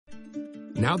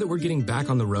Now that we're getting back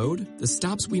on the road, the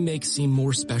stops we make seem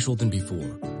more special than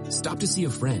before. Stop to see a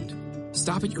friend.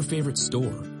 Stop at your favorite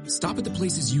store. Stop at the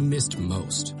places you missed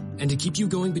most. And to keep you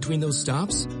going between those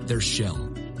stops, there's Shell.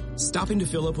 Stopping to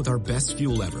fill up with our best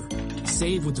fuel ever.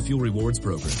 Save with the Fuel Rewards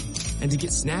program. And to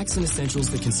get snacks and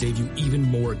essentials that can save you even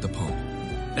more at the pump.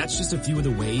 That's just a few of the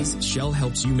ways Shell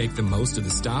helps you make the most of the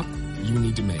stop you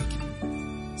need to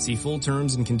make. See full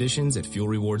terms and conditions at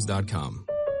fuelrewards.com.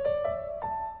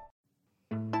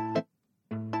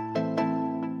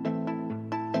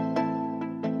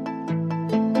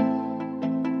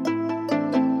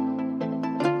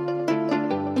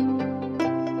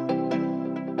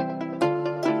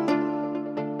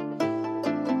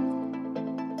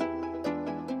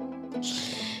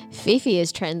 Fifi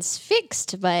is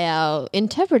transfixed by our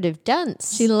interpretive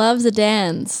dance. She loves a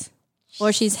dance.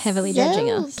 Or she's heavily judging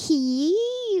us.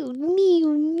 Cute. Mew,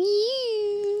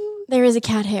 mew. There is a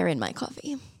cat hair in my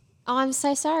coffee. Oh, I'm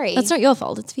so sorry. That's not your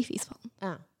fault. It's Fifi's fault.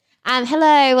 Oh.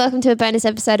 Hello, welcome to a bonus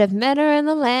episode of Murder in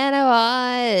the Land of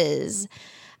Oz.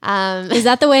 Is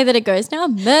that the way that it goes now?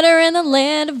 Murder in the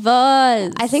Land of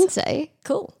Oz. I think so.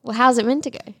 Cool. Well, how's it meant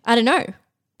to go? I don't know.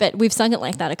 But we've sung it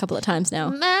like that a couple of times now.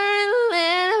 Murder in the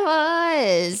Land of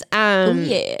Oz. Oh,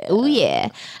 yeah. Oh, yeah.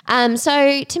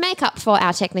 So to make up for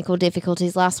our technical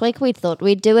difficulties last week, we thought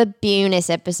we'd do a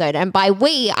bonus episode. And by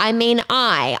we, I mean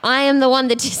I. I am the one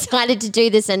that decided to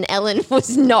do this, and Ellen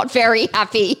was not very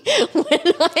happy when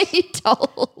I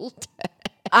told her.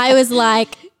 I was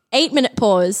like, 8-minute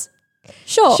pause.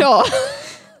 Sure.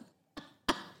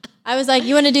 I was like,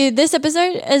 you want to do this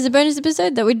episode as a bonus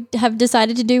episode that we have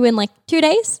decided to do in like 2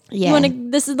 days? Yeah. You want to,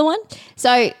 this is the one?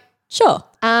 So, Sure.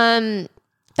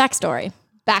 Backstory.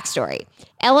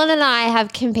 Ellen and I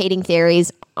have competing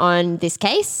theories on this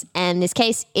case, and this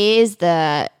case is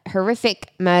the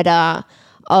horrific murder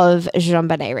of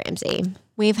JonBenet Ramsey.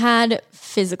 We've had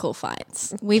physical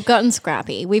fights. We've gotten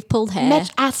scrappy. We've pulled hair.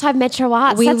 Outside Metro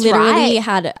Arts, We that's literally right.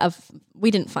 had we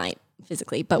didn't fight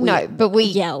physically, but we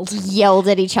yelled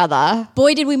at each other.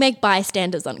 Boy, did we make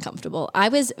bystanders uncomfortable. I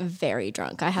was very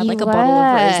drunk. I had You like a bottle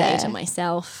of were. rosé to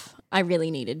myself. I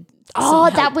really needed Oh,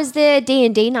 some that help. was the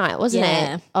D&D night, wasn't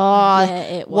Yeah. it? Oh, Yeah,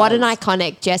 it what an was.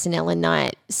 iconic Jess and Ellen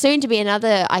night. Soon to be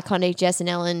another iconic Jess and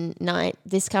Ellen night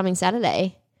this coming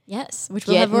Saturday. Yes, which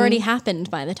will have Getting- already happened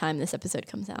by the time this episode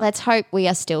comes out. Let's hope we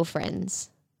are still friends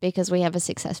because we have a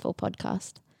successful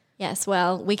podcast. Yes,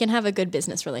 well, we can have a good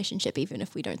business relationship even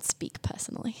if we don't speak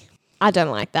personally. I don't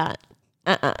like that.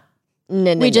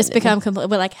 No, We just become we're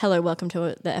like, hello, welcome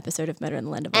to the episode of Murder in the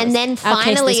Land of Oz. And then Our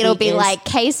case finally this it'll week be is- like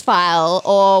case file,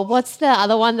 or what's the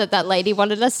other one that lady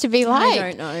wanted us to be like?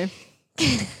 I don't know.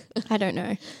 I don't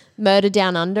know. Murder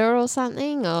Down Under or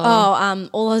something? Or Oh,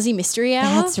 All Aussie Mystery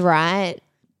Hour. that's right.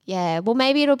 Yeah. Well,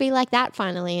 maybe it'll be like that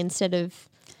finally instead of...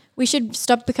 We should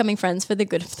stop becoming friends for the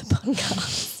good of the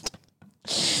podcast.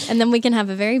 And then we can have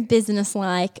a very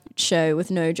business-like show with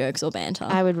no jokes or banter.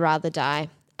 I would rather die.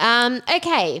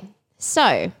 Okay.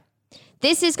 So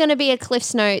this is going to be a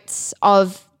Cliff's Notes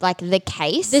of like the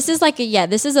case. This is like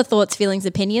this is a thoughts, feelings,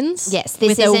 opinions. Yes, this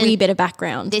with a isn't- wee bit of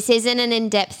background. This isn't an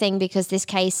in-depth thing because this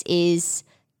case is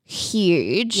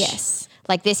huge. Yes.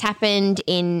 Like this happened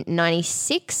in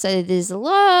 96, so there's a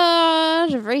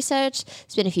lot of research.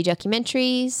 There's been a few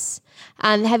documentaries.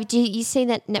 Have you seen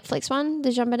that Netflix one, the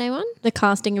JonBenet one? The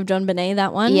casting of JonBenet,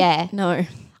 that one. Yeah. No,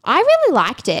 I really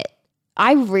liked it.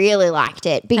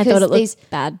 Because I thought it looked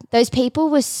bad. those people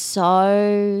were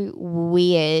so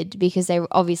weird because they were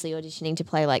obviously auditioning to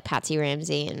play like Patsy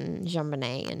Ramsey and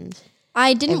JonBenet and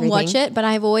I didn't everything. watch it, but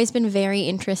I've always been very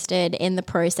interested in the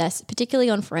process, particularly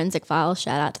on Forensic Files.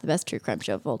 Shout out to the best true crime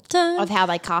show of all time. of how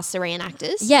they cast the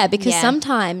reenactors. Yeah, because Yeah.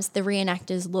 sometimes the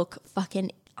reenactors look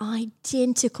fucking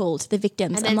identical to the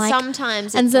victims. And then I'm like,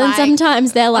 sometimes and it's then like,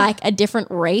 sometimes they're like a different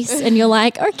race, and you're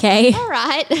like, okay, all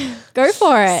right. go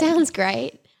for it. Sounds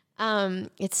great.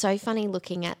 It's so funny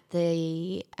looking at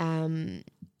the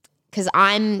because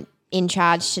I'm in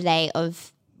charge today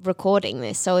of recording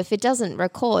this. So if it doesn't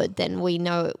record, then we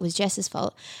know it was Jess's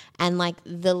fault. And like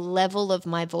the level of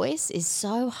my voice is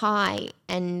so high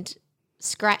and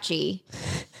scratchy.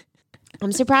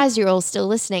 I'm surprised you're all still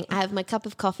listening. I have my cup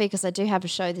of coffee because I do have a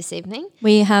show this evening.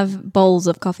 We have bowls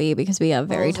of coffee because we are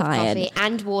very Bowls of tired. coffee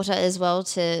and water as well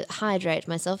to hydrate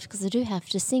myself because I do have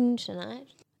to sing tonight.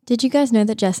 Did you guys know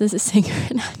that Jess is a singer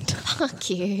and actor? Fuck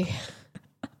you.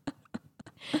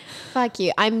 Fuck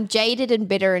you. I'm jaded and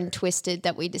bitter and twisted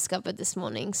that we discovered this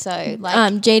morning. So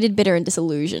like Jaded, bitter, and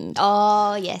disillusioned.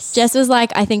 oh yes. Jess was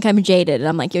like, I think I'm jaded. And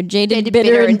I'm like, you're jaded, Bitter,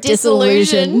 bitter, and and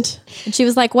disillusioned. And she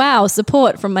was like, wow,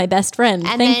 support from my best friend.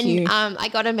 And Thank then you. I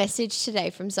got a message today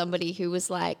from somebody who was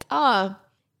like, oh,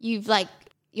 you've like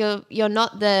you're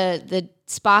not the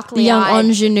sparkly The young eyed,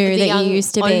 ingenue that you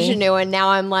used to be. ingenue, and now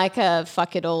I'm like a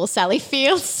fuck it all Sally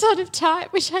Fields sort of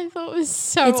type, which I thought was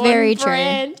so It's very on true.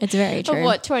 brand It's very of true.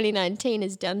 what 2019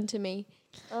 has done to me.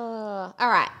 All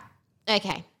right.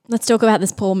 Okay. Let's talk about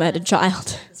this poor murdered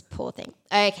child. This poor thing.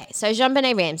 Okay, so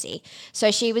JonBenét Ramsey.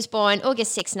 So she was born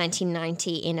August 6,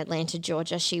 1990 in Atlanta,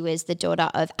 Georgia. She was the daughter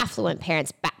of affluent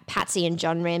parents Patsy and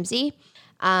John Ramsey.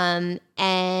 And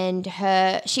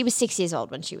she was 6 years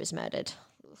old when she was murdered.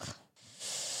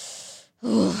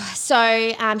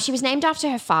 So she was named after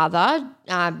her father,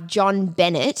 John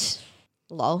Bennett.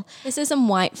 Lol. This is some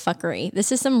white fuckery.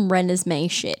 This is some Renesmee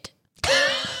shit.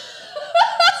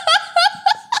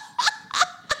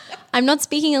 I'm not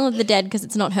speaking ill of the dead because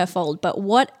it's not her fault, but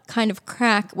what kind of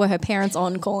crack were her parents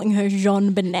on calling her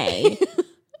JonBenét?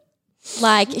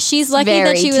 Like, she's lucky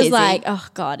that she was tizzy. like, oh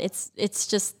God, it's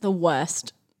just the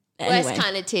worst. Anyway. Worst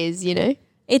kind of tis, you know?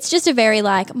 It's just a very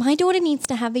like, my daughter needs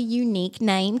to have a unique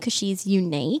name because she's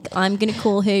unique. I'm going to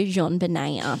call her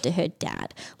JonBenét after her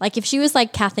dad. Like, if she was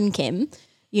like Kath and Kim,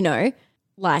 you know,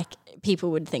 like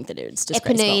people would think that it was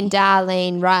disgraceful. Eponine,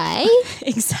 Darlene, Ray.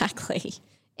 Exactly.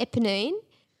 Eponine.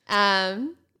 All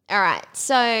right.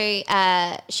 So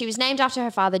she was named after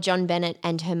her father, John Bennett,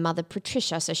 and her mother,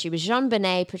 Patricia. So she was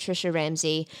JonBenét Patricia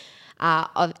Ramsey,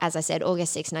 as I said,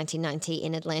 August 6, 1990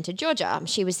 in Atlanta, Georgia.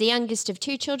 She was the youngest of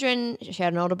two children. She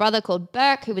had an older brother called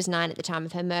Burke, who was 9 at the time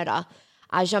of her murder.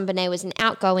 JonBenét was an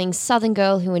outgoing Southern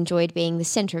girl who enjoyed being the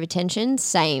center of attention.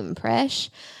 Same, Presh.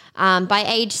 By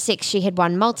age 6, she had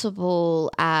won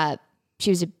multiple, she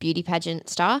was a beauty pageant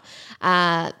star.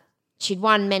 She'd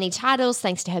won many titles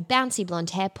thanks to her bouncy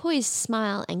blonde hair, poised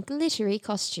smile, and glittery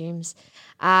costumes.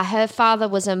 Her father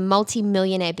was a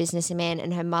multi-millionaire businessman,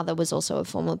 and her mother was also a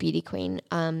former beauty queen.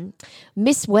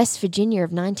 Miss West Virginia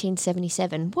of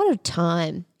 1977. What a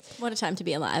time. What a time to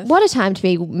be alive. What a time to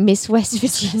be Miss West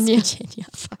Virginia.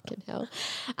 Fucking hell.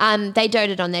 They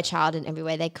doted on their child in every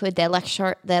way they could. Their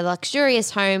luxurious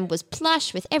home was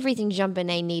plush with everything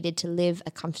JonBenét needed to live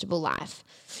a comfortable life.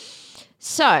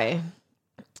 So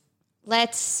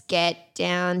let's get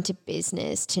down to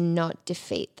business to not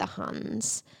defeat the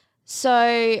Huns.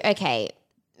 So, okay,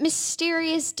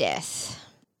 mysterious death.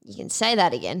 You can say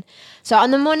that again. So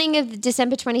on the morning of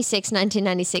December 26,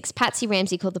 1996, Patsy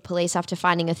Ramsey called the police after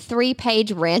finding a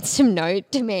 3-page ransom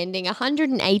note demanding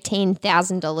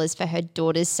 $118,000 for her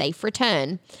daughter's safe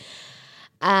return.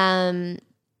 Where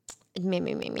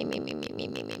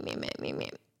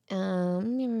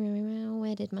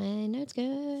did my notes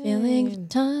go? Feeling for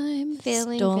time.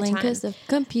 Feeling for Stalling time. because of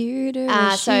computer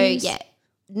So, issues. yeah.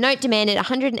 Note demanded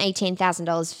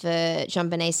 $118,000 for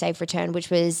JonBenét's safe return, which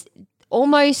was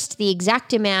almost the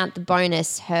exact amount, the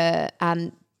bonus that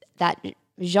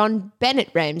JonBenét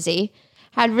Ramsey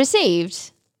had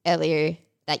received earlier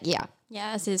that year.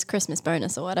 Yeah, it's his Christmas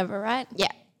bonus or whatever, right?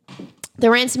 Yeah.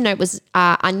 The ransom note was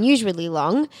unusually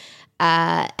long,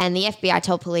 and the FBI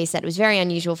told police that it was very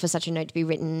unusual for such a note to be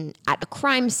written at a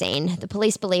crime scene. The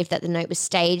police believed that the note was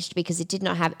staged because it did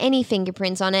not have any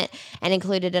fingerprints on it and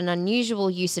included an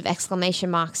unusual use of exclamation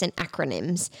marks and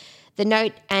acronyms. The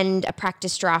note and a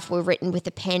practice draft were written with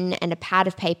a pen and a pad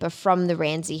of paper from the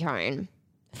Ramsey home.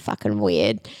 Fucking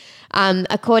weird.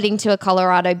 According to a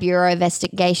Colorado Bureau of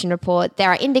Investigation report, there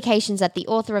are indications that the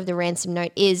author of the ransom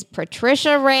note is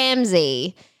Patricia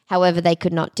Ramsey. However, they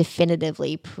could not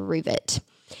definitively prove it.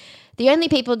 The only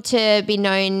people to be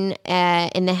known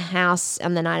in the house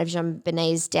on the night of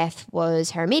JonBenét's death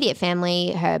was her immediate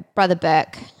family, her brother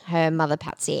Burke, her mother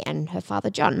Patsy, and her father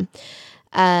John.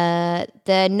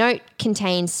 The note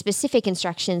contains specific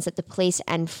instructions that the police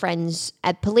and friends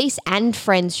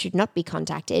should not be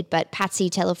contacted, but Patsy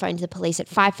telephoned the police at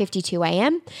 5:52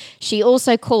 a.m. She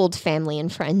also called family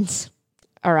and friends.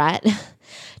 All right.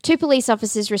 2 police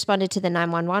officers responded to the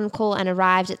 911 call and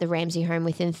arrived at the Ramsey home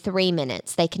within 3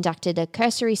 minutes. They conducted a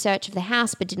cursory search of the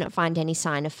house but did not find any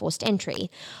sign of forced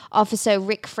entry. Officer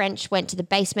Rick French went to the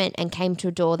basement and came to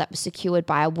a door that was secured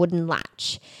by a wooden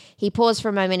latch. He paused for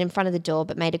a moment in front of the door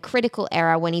but made a critical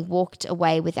error when he walked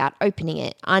away without opening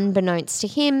it. Unbeknownst to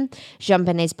him,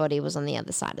 JonBenét's body was on the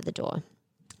other side of the door.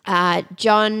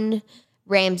 John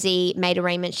Ramsey made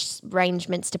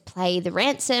arrangements to pay the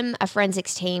ransom. A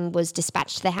forensics team was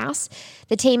dispatched to the house.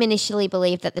 The team initially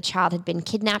believed that the child had been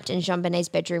kidnapped and JonBenét's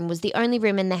bedroom was the only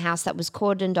room in the house that was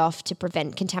cordoned off to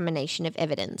prevent contamination of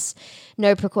evidence.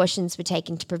 No precautions were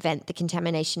taken to prevent the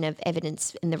contamination of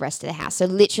evidence in the rest of the house. So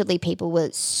literally people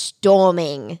were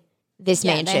storming this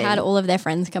mansion. They had all of their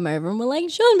friends come over and were like,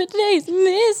 JonBenét's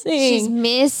missing. She's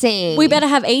missing. We better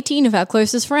have 18 of our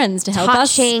closest friends to help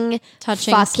us. Touching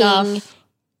fucking stuff.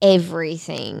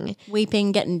 everything.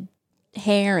 Weeping, getting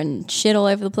hair and shit all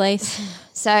over the place.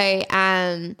 So,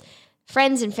 the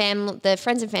friends and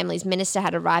family's minister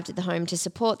had arrived at the home to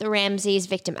support the Ramseys.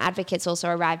 Victim advocates also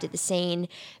arrived at the scene.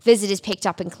 Visitors picked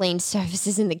up and cleaned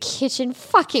surfaces in the kitchen.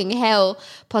 Fucking hell,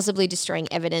 possibly destroying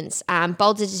evidence.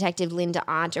 Boulder detective Linda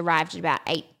Arndt arrived at about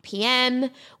 8 p.m.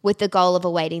 with the goal of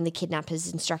awaiting the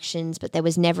kidnappers' instructions, but there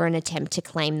was never an attempt to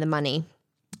claim the money.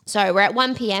 So we're at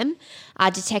 1 p.m.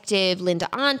 Detective Linda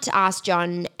Arndt asked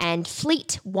John and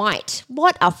Fleet White.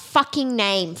 What a fucking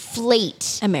name,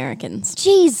 Fleet. Americans.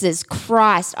 Jesus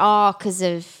Christ. Oh, because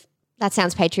of... That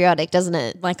sounds patriotic, doesn't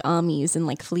it? Like armies and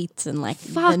like fleets and like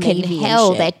Fucking the Navy hell,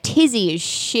 and shit. they're tizzy as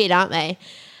shit, aren't they?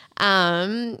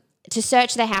 To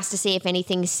search the house to see if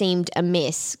anything seemed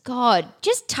amiss. God,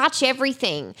 just touch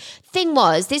everything. Thing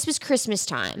was, this was Christmas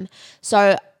time.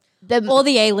 So... all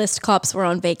the A-list cops were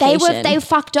on vacation. They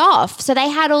fucked off. So they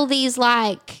had all these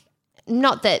like,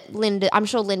 not that Linda, I'm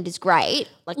sure Linda's great,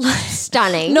 like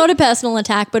stunning. Not a personal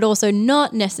attack, but also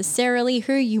not necessarily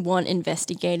who you want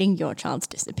investigating your child's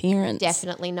disappearance.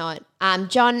 Definitely not.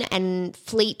 John and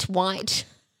Fleet White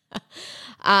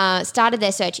started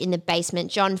their search in the basement.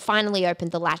 John finally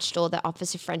opened the latch door that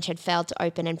Officer French had failed to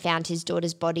open and found his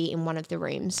daughter's body in one of the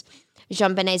rooms.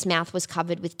 JonBenet's mouth was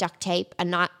covered with duct tape. A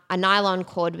nylon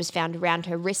cord was found around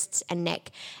her wrists and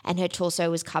neck, and her torso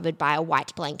was covered by a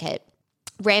white blanket.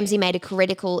 Ramsey made a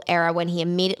critical error when he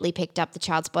immediately picked up the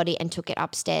child's body and took it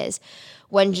upstairs.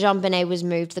 When JonBenet was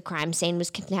moved, the crime scene was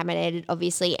contaminated,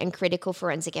 obviously, and critical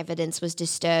forensic evidence was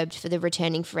disturbed for the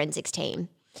returning forensics team.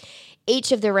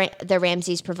 Each of the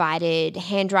Ramseys provided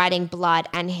handwriting, blood,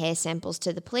 and hair samples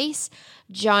to the police.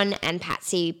 John and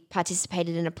Patsy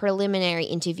participated in a preliminary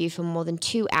interview for more than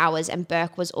 2 hours, and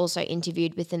Burke was also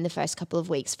interviewed within the first couple of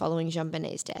weeks following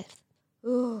JonBenet's death.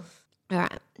 Ooh. All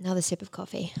right, another sip of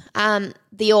coffee.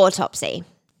 The autopsy.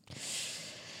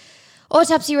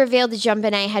 Autopsy revealed that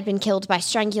JonBenet had been killed by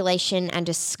strangulation and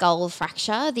a skull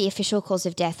fracture. The official cause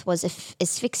of death was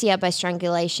asphyxia by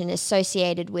strangulation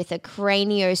associated with a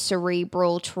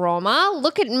craniocerebral trauma.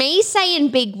 Look at me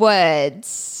saying big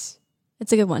words.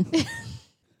 It's a good one.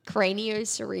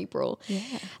 Craniocerebral. Yeah.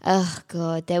 Oh,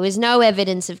 God. There was no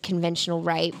evidence of conventional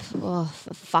rape. Oh,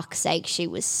 for fuck's sake, she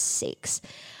was 6.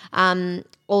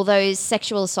 Although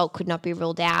sexual assault could not be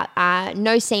ruled out,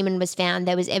 no semen was found.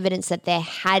 There was evidence that there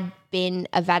had been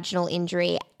a vaginal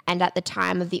injury, and at the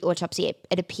time of the autopsy,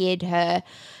 it appeared her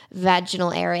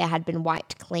vaginal area had been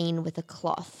wiped clean with a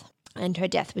cloth, and her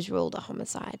death was ruled a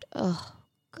homicide. Oh,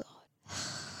 God.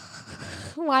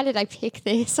 Why did I pick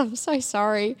this? I'm so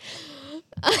sorry.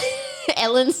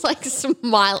 Ellen's like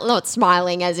not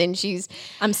smiling as in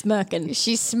I'm smirking.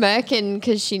 She's smirking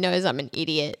because she knows I'm an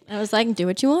idiot. I was like, do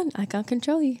what you want. I can't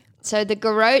control you. So the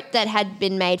garrote that had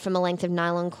been made from a length of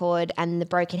nylon cord and the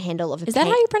broken handle of a Is that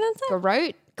how you pronounce that?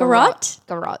 Garrote? Garrote.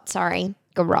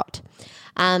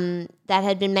 That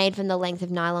had been made from the length of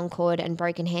nylon cord and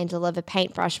broken handle of a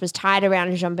paintbrush was tied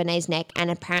around Jean-Benet's neck and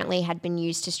apparently had been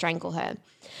used to strangle her.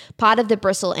 Part of the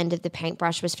bristle end of the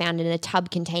paintbrush was found in a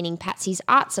tub containing Patsy's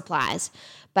art supplies,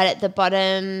 but the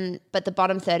bottom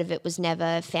third of it was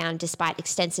never found despite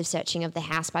extensive searching of the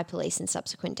house by police in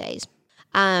subsequent days.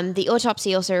 The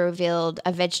autopsy also revealed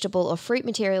a vegetable or fruit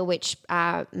material which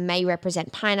may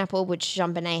represent pineapple, which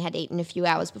JonBenet had eaten a few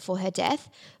hours before her death.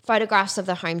 Photographs of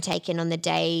the home taken on the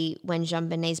day when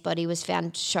JonBenet's body was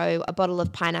found show a bowl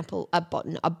of pineapple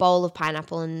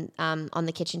on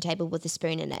the kitchen table with a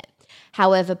spoon in it.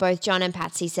 However, both John and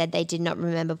Patsy said they did not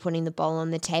remember putting the bowl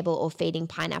on the table or feeding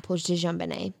pineapples to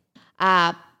JonBenet.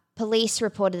 Police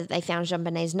reported that they found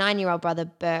JonBenet's 9-year-old brother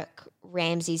Burke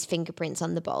Ramsey's fingerprints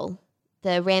on the bowl.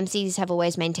 The Ramseys have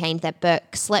always maintained that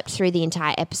Burke slept through the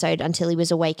entire episode until he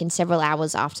was awakened several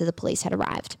hours after the police had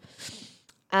arrived.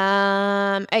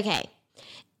 Okay.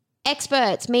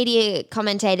 Experts, media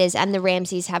commentators, and the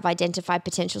Ramseys have identified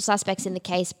potential suspects in the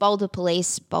case. Boulder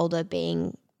police, Boulder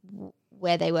being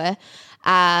where they were,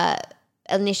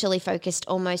 initially focused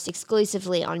almost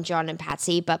exclusively on John and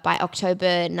Patsy, but by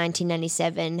October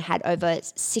 1997 had over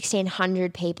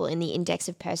 1,600 people in the index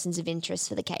of persons of interest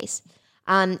for the case.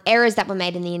 Errors that were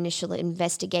made in the initial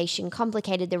investigation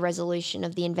complicated the resolution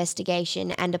of the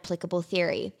investigation and applicable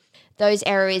theory. Those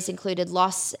errors included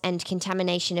loss and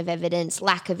contamination of evidence,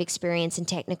 lack of experience and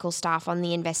technical staff on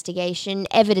the investigation,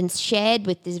 evidence shared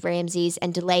with the Ramseys,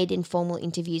 and delayed informal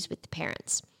interviews with the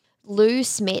parents. Lou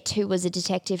Smith, who was a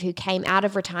detective who came out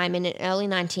of retirement in early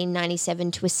 1997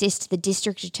 to assist the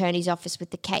district attorney's office with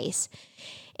the case.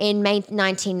 In May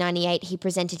 1998, he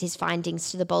presented his findings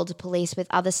to the Boulder police with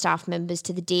other staff members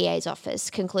to the DA's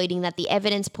office, concluding that the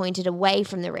evidence pointed away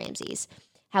from the Ramseys.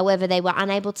 However, they were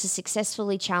unable to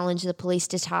successfully challenge the police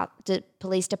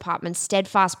department's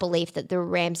steadfast belief that the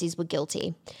Ramseys were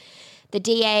guilty. The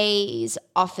DA's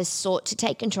office sought to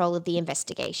take control of the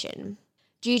investigation.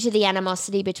 Due to the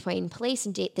animosity between police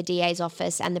and the DA's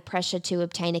office and the pressure to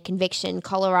obtain a conviction,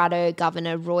 Colorado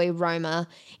Governor Roy Romer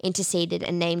interceded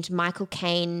and named Michael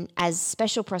Caine as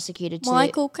special prosecutor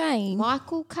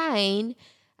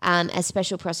as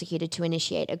special prosecutor to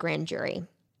initiate a grand jury.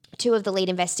 Two of the lead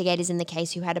investigators in the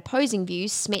case who had opposing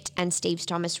views, Smith and Steve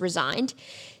Thomas, resigned.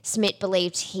 Smith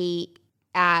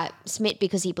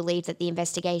because he believed that the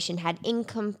investigation had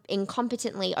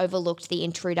incompetently overlooked the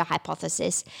intruder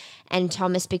hypothesis, and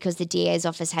Thomas because the DA's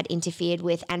office had interfered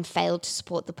with and failed to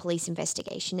support the police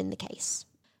investigation in the case.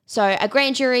 So a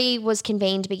grand jury was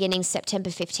convened beginning September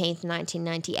 15th,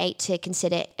 1998 to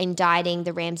consider indicting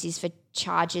the Ramseys for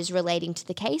charges relating to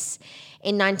the case.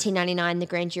 In 1999, the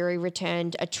grand jury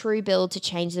returned a true bill to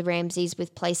change the Ramseys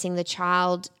with placing the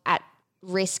child at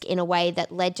risk in a way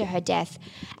that led to her death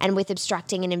and with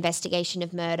obstructing an investigation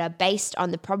of murder based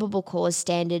on the probable cause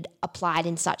standard applied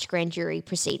in such grand jury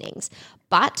proceedings.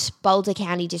 But Boulder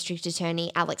County District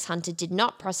Attorney Alex Hunter did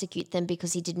not prosecute them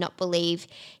because he did not believe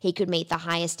he could meet the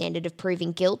highest standard of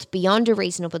proving guilt beyond a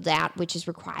reasonable doubt, which is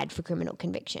required for criminal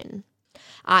conviction.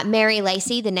 Mary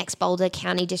Lacey, the next Boulder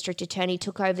County District Attorney,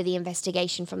 took over the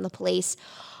investigation from the police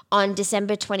on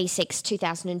December 26,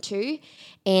 2002.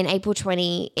 In April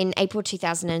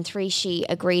 2003, she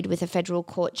agreed with a federal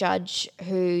court judge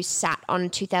who sat on a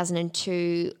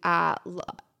 2002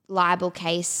 libel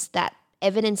case that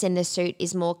evidence in the suit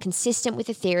is more consistent with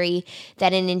the theory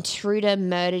that an intruder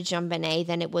murdered JonBenét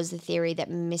than it was the theory that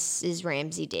Mrs.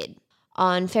 Ramsey did.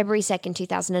 On February 2nd,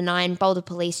 2009, Boulder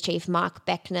Police Chief Mark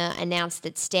Beckner announced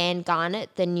that Stan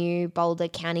Garnett, the new Boulder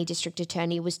County District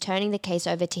Attorney, was turning the case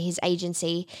over to his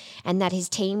agency and that his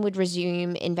team would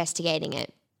resume investigating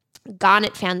it.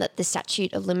 Garnett found that the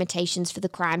statute of limitations for the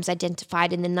crimes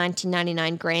identified in the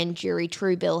 1999 grand jury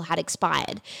true bill had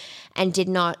expired and did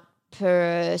not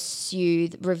pursue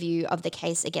the review of the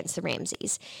case against the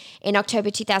Ramseys. In October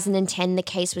 2010, the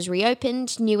case was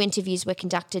reopened. New interviews were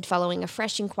conducted following a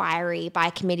fresh inquiry by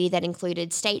a committee that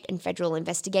included state and federal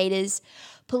investigators.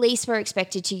 Police were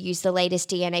expected to use the latest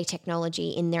DNA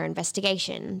technology in their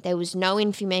investigation. There was no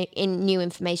new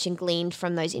information gleaned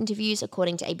from those interviews,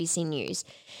 according to ABC News.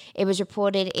 It was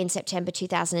reported in September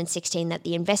 2016 that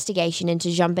the investigation into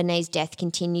JonBenét's death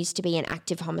continues to be an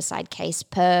active homicide case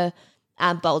per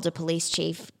Boulder Police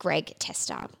Chief Greg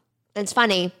Tester. It's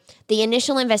funny, the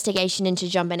initial investigation into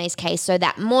JonBenét's case, so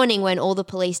that morning when all the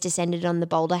police descended on the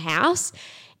Boulder house,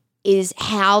 is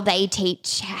how they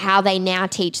now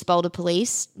teach the Boulder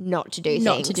police not to do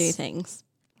things.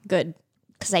 Good.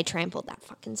 Because they trampled that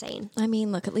fucking scene. I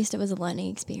mean, look, at least it was a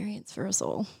learning experience for us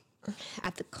all.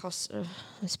 At the cost of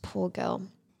this poor girl.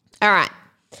 All right.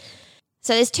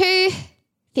 So there's three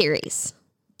theories.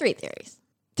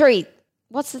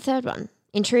 What's the third one?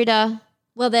 Intruder.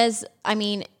 Well, there's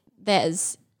the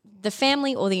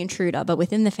family or the intruder, but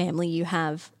within the family you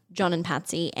have John and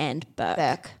Patsy and Burke.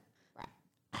 Right.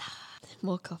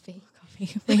 More coffee.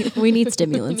 We need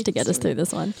stimulants to get us through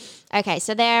this one. Okay,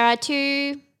 so there are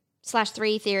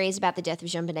 2/3 theories about the death of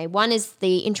JonBenét. One is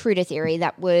the intruder theory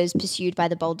that was pursued by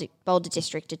the Boulder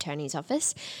District Attorney's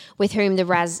Office, with whom the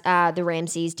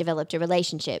Ramseys developed a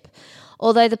relationship.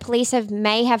 Although the police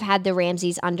may have had the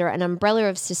Ramseys under an umbrella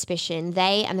of suspicion,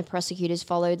 they and the prosecutors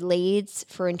followed leads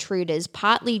for intruders,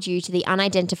 partly due to the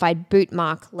unidentified boot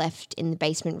mark left in the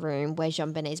basement room where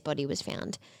JonBenét's body was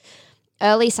found.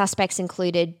 Early suspects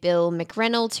included Bill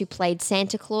McReynolds, who played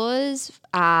Santa Claus,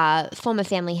 former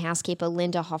family housekeeper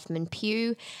Linda Hoffman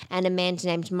Pugh, and a man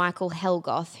named Michael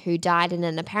Helgoth, who died in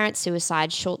an apparent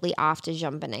suicide shortly after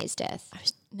JonBenét's death.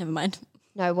 Never mind.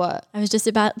 No, what? I was just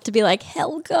about to be like,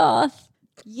 Helgoth.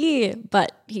 Yeah,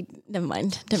 but never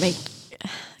mind. Don't make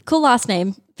cool last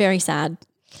name. Very sad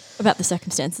about the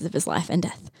circumstances of his life and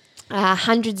death.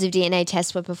 Hundreds of DNA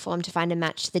tests were performed to find a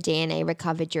match to the DNA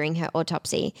recovered during her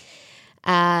autopsy.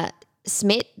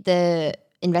 Smith, the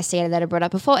investigator that I brought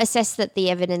up before, assessed that the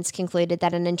evidence concluded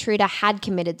that an intruder had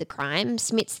committed the crime.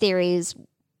 Smith's theory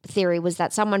was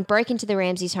that someone broke into the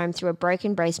Ramseys' home through a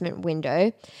broken basement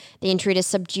window. The intruder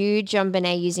subdued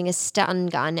JonBenét using a stun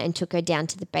gun and took her down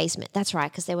to the basement. That's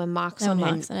right, because there were marks on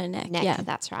her neck. Yeah,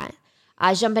 that's right.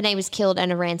 JonBenét was killed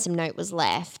and a ransom note was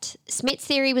left. Smith's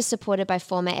theory was supported by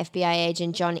former FBI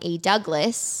agent John E.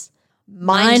 Douglas.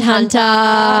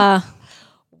 Mindhunter.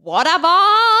 What a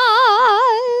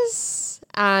boss!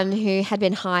 who had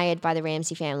been hired by the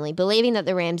Ramsey family. Believing that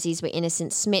the Ramseys were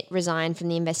innocent, Smith resigned from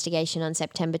the investigation on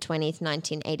September 20th,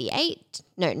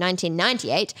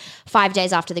 1998, 5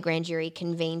 days after the grand jury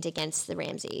convened against the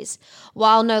Ramseys.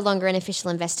 While no longer an official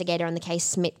investigator on the case,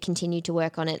 Smith continued to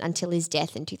work on it until his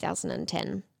death in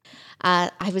 2010.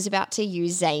 I was about to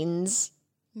use Zane's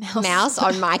mouse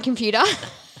on my computer.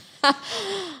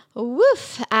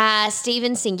 Woof.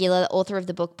 Stephen Singular, the author of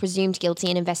the book, presumed guilty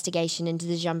in investigation into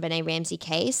the JonBenét Ramsey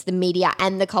case, the media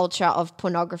and the culture of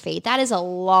pornography. That is a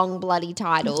long bloody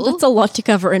title. That's a lot to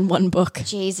cover in one book.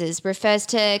 Jesus. Refers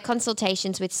to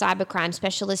consultations with cybercrime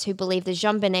specialists who believe that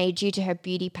JonBenét, due to her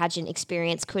beauty pageant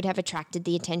experience, could have attracted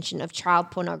the attention of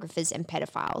child pornographers and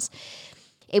pedophiles.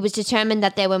 It was determined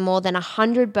that there were more than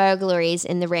 100 burglaries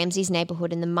in the Ramseys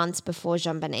neighborhood in the months before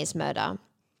JonBenét's murder.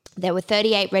 There were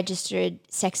 38 registered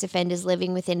sex offenders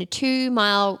living within a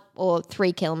 2-mile or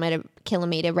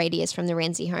 3-kilometer radius from the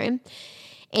Ramsey home.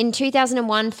 In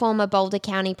 2001, former Boulder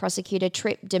County prosecutor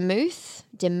Tripp DeMuth,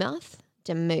 DeMuth,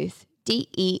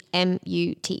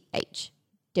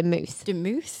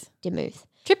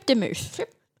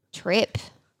 Tripp,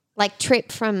 like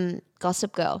Tripp from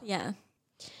Gossip Girl. Yeah.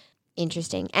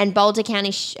 Interesting. And Boulder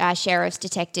County Sheriff's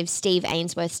Detective Steve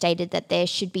Ainsworth stated that there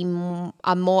should be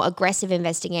a more aggressive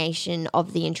investigation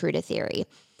of the intruder theory.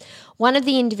 One of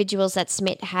the individuals that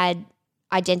Smith had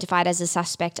identified as a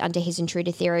suspect under his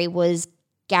intruder theory was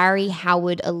Gary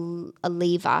Howard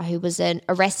Oliva, who was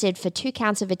arrested for 2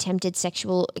 counts of attempted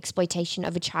sexual exploitation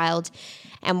of a child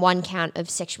and 1 count of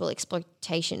sexual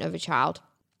exploitation of a child,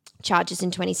 charges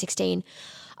in 2016.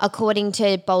 According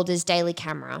to Boulder's Daily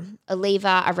Camera,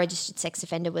 Oliva, a registered sex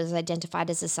offender, was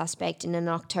identified as a suspect in an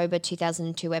October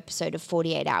 2002 episode of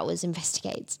 48 Hours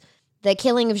Investigates. The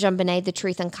killing of JonBenét, The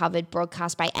Truth Uncovered,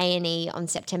 broadcast by A&E on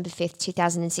September 5th,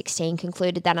 2016,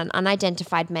 concluded that an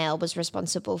unidentified male was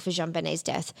responsible for JonBenét's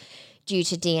death due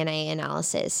to DNA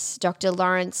analysis. Dr.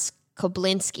 Lawrence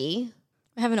Koblinski,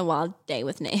 We're having a wild day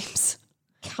with names.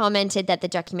 commented that the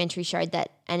documentary showed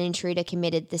that an intruder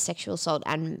committed the sexual assault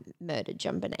and murdered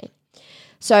JonBenét.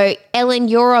 So, Ellen,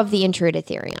 you're of the intruder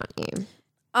theory, aren't you?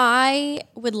 I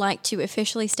would like to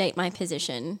officially state my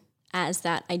position as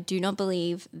that I do not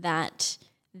believe that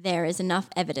there is enough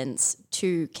evidence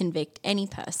to convict any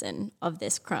person of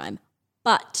this crime,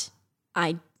 but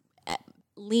I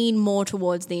lean more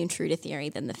towards the intruder theory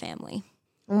than the family.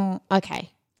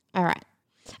 Okay. All right.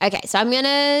 Okay, so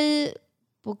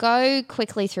we'll go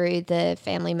quickly through the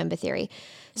family member theory.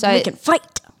 So We can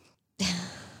fight.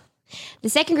 the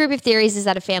second group of theories is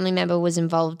that a family member was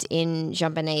involved in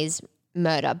JonBenét's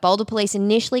murder. Boulder police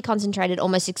initially concentrated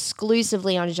almost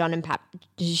exclusively on John and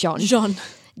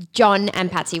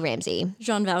Patsy Ramsey.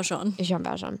 Jean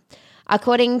Valjean.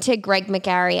 According to Greg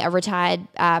McGarry, a retired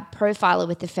profiler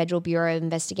with the Federal Bureau of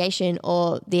Investigation,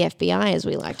 or the FBI as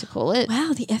we like to call it.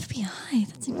 Wow, the FBI.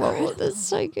 That's incredible. Whoa, that's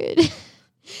so good.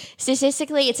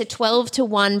 Statistically, it's a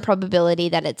 12-to-1 probability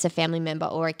that it's a family member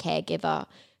or a caregiver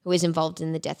who is involved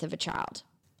in the death of a child.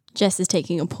 Jess is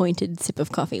taking a pointed sip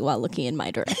of coffee while looking in my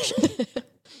direction.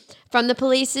 From the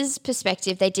police's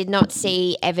perspective, they did not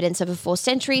see evidence of a forced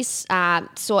entry,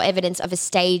 saw evidence of a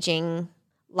staging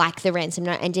like the ransom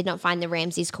note, and did not find the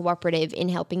Ramseys cooperative in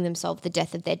helping them solve the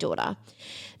death of their daughter.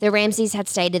 The Ramseys had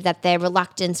stated that their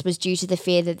reluctance was due to the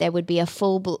fear that there would be a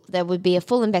full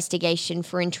investigation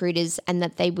for intruders, and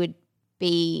that there would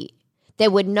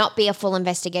not be a full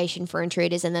investigation for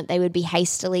intruders, and that they would be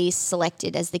hastily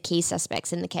selected as the key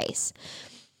suspects in the case.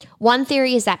 One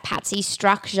theory is that Patsy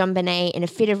struck JonBenét in a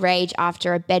fit of rage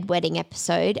after a bedwetting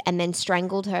episode and then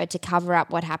strangled her to cover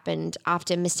up what happened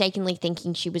after mistakenly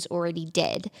thinking she was already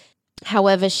dead.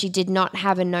 However, she did not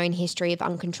have a known history of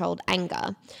uncontrolled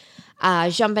anger.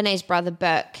 JonBenét's brother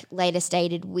Burke later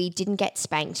stated, "We didn't get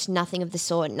spanked, nothing of the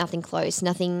sort, nothing close,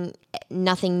 nothing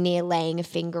near laying a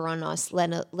finger on us,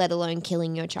 let alone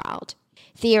killing your child."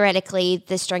 Theoretically,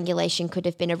 the strangulation could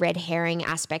have been a red herring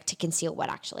aspect to conceal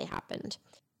what actually happened.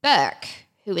 Burke,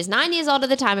 who was 9 years old at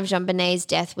the time of JonBenét's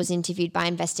death, was interviewed by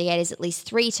investigators at least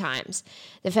 3 times.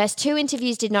 The first 2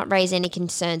 interviews did not raise any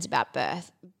concerns about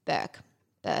birth.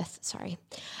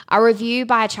 A review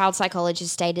by a child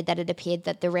psychologist stated that it appeared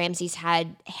that the Ramseys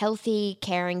had healthy,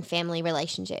 caring family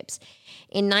relationships.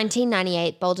 In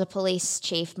 1998, Boulder Police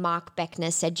Chief Mark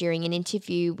Beckner said during an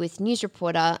interview with a news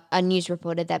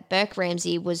reporter that Burke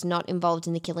Ramsey was not involved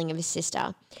in the killing of his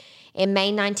sister. In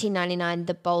May 1999,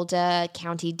 the Boulder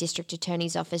County District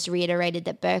Attorney's Office reiterated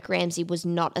that Burke Ramsey was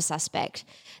not a suspect.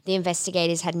 The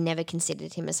investigators had never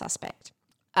considered him a suspect.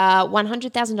 A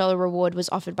 $100,000 reward was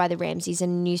offered by the Ramseys in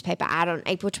a newspaper ad on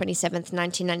April 27th,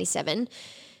 1997.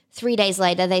 3 days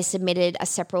later, they submitted a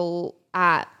separate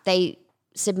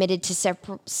submitted to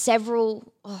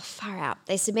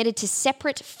They submitted to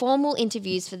separate formal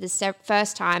interviews for the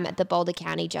first time at the Boulder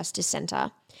County Justice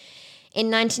Center. In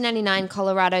 1999,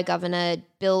 Colorado Governor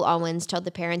Bill Owens told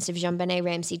the parents of JonBenét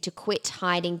Ramsey to quit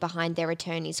hiding behind their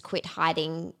attorneys, quit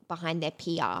hiding behind their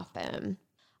PR firm.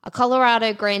 A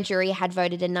Colorado grand jury had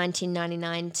voted in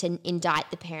 1999 to indict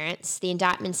the parents. The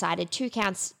indictment cited 2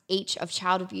 counts each of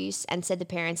child abuse and said the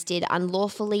parents did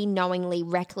unlawfully, knowingly,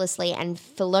 recklessly, and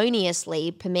feloniously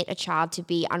permit a child to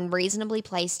be unreasonably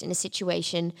placed in a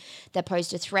situation that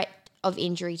posed a threat of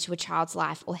injury to a child's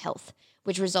life or health,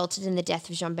 which resulted in the death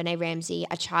of JonBenét Ramsey,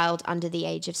 a child under the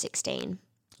age of 16.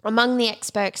 Among the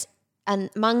experts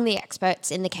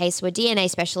in the case were DNA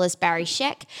specialist Barry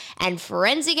Scheck and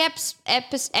forensic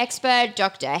expert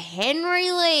Dr.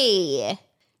 Henry Lee.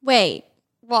 Wait,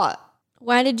 what?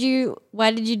 Why did you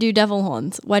do devil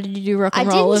horns? Why did you do rock and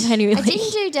roll of Henry Lee? I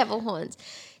didn't do devil horns.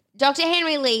 Dr.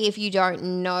 Henry Lee, if you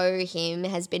don't know him,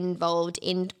 has been involved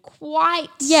in quite...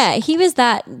 Yeah, he was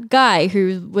that guy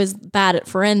who was bad at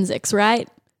forensics, right?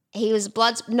 He was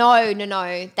No.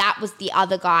 That was the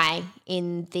other guy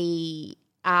in the...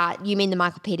 you mean the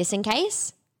Michael Peterson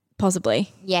case?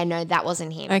 Possibly. Yeah, no, that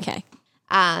wasn't him. Okay.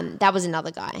 That was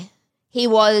another guy. He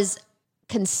was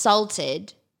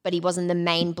consulted, but he wasn't the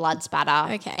main blood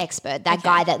spatter expert. That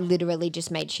guy that literally just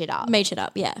made shit up.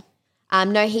 Yeah.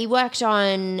 No, he worked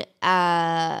on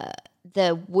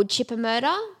the wood chipper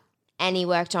murder, and he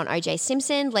worked on O.J.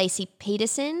 Simpson, Lacey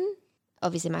Peterson,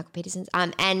 obviously Michael Peterson's,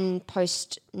 and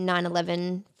post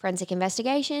 9/11 forensic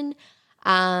investigation,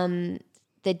 the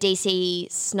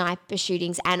DC sniper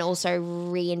shootings, and also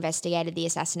reinvestigated the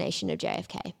assassination of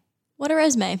JFK. What a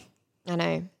resume. I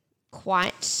know,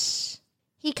 quite.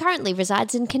 He currently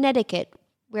resides in Connecticut,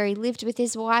 where he lived with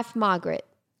his wife Margaret.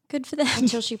 Good for them.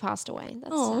 Until she passed away.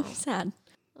 That's sad.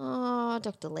 Oh,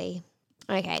 Dr. Lee.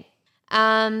 Okay.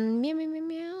 October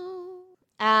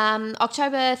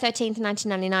 13th,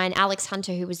 1999, Alex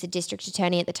Hunter, who was the district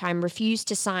attorney at the time, refused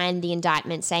to sign the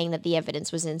indictment, saying that the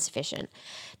evidence was insufficient.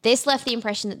 This left the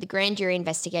impression that the grand jury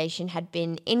investigation had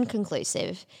been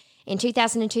inconclusive. In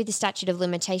 2002, the statute of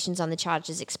limitations on the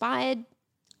charges expired.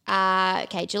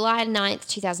 July 9th,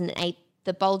 2008,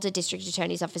 the Boulder District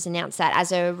Attorney's Office announced that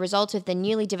as a result of the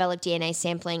newly developed DNA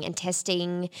sampling and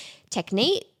testing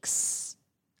techniques...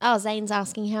 Oh, Zane's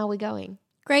asking how we're going.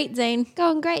 Great, Zane.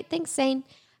 Going great. Thanks, Zane.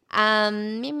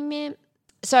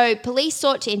 So police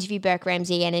sought to interview Burke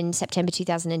Ramsey, and in September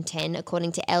 2010,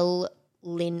 according to L.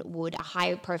 Lynn Wood, a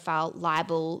high-profile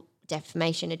libel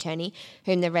defamation attorney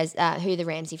who the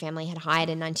Ramsey family had hired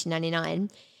in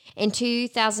 1999. In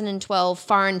 2012,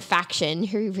 Foreign Faction,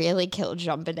 who really killed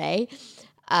JonBenét,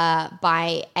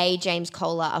 by A. James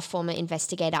Kohler, a former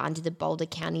investigator under the Boulder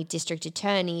County District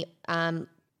Attorney,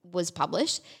 was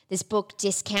published. This book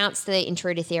discounts the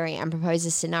intruder theory and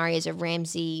proposes scenarios of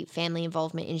Ramsey family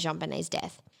involvement in JonBenét's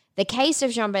death. The Case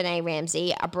of JonBenét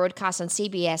Ramsey, a broadcast on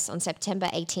CBS on September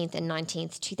 18th and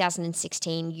 19th,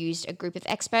 2016, used a group of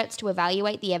experts to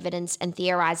evaluate the evidence and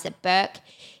theorize that Burke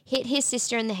hit his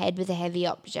sister in the head with a heavy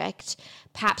object,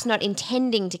 perhaps not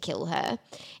intending to kill her.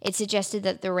 It suggested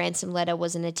that the ransom letter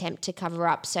was an attempt to cover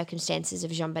up circumstances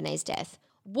of JonBenét's death.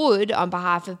 Wood, on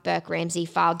behalf of Burke Ramsey,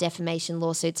 filed defamation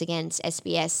lawsuits against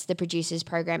SBS, the producers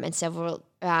program, and several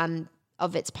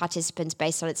of its participants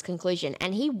based on its conclusion.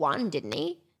 And he won, didn't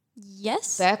he?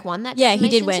 Yes. Burke won that defamation he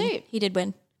did win. suit. He did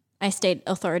win. I state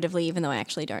authoritatively, even though I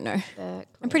actually don't know. Burke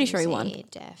I'm pretty sure he won.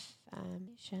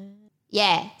 Defamation.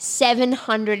 Yeah,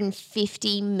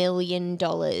 $750 million.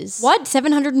 What?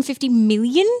 $750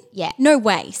 million? Yeah. No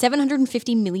way.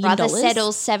 $750 million? Brother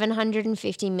settles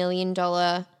 $750 million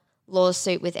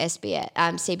lawsuit with CBS.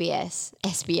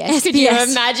 SBS. Could you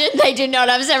imagine? They did not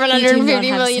have $750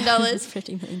 million.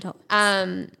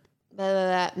 $750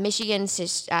 million. Michigan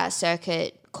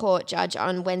Circuit Court judge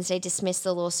on Wednesday dismissed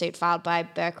the lawsuit filed by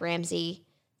Burke Ramsey.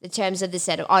 The terms of the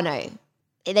settle. Oh no,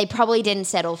 they probably didn't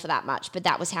settle for that much, but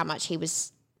that was how much he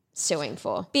was suing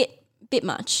for. Bit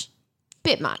much.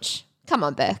 Bit much. Come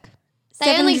on, Burke.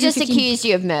 They only just accused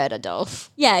you of murder,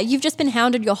 Dolph. Yeah, you've just been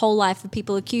hounded your whole life for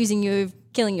people accusing you of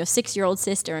killing your 6-year-old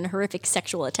sister in a horrific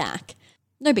sexual attack.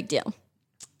 No big deal.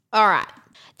 All right.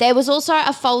 There was also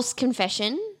a false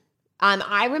confession.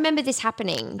 I remember this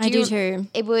happening. I do too.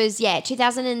 It was,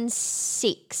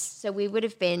 2006. So we would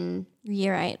have been...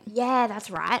 Year 8. Yeah, that's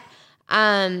right.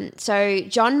 So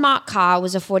John Mark Carr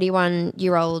was a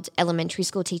 41-year-old elementary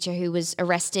school teacher who was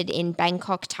arrested in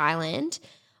Bangkok, Thailand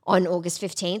on August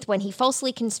 15th when he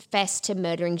falsely confessed to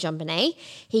murdering JonBenét.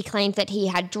 He claimed that he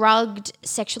had drugged,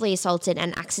 sexually assaulted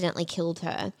and accidentally killed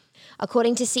her.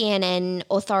 According to CNN,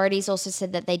 authorities also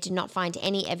said that they did not find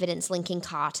any evidence linking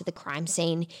Carr to the crime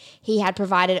scene. He had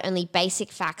provided only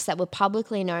basic facts that were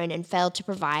publicly known and failed to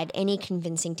provide any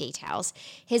convincing details.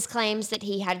 His claims that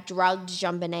he had drugged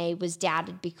JonBenet was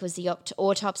doubted because the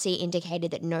autopsy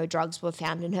indicated that no drugs were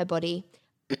found in her body.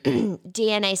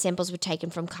 DNA samples were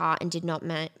taken from Carr and did not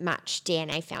match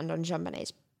DNA found on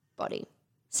JonBenet's body.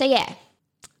 So yeah,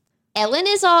 Ellen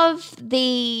is of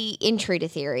the intruder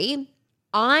theory.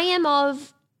 I am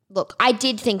of, look, I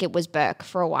did think it was Burke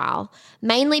for a while,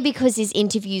 mainly because his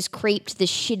interviews creeped the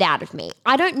shit out of me.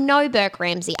 I don't know Burke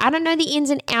Ramsey. I don't know the ins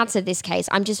and outs of this case.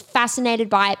 I'm just fascinated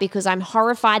by it because I'm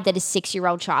horrified that a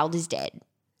 6-year-old child is dead.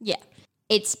 Yeah.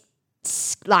 It's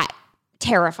like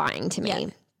terrifying to me. Yeah.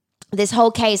 This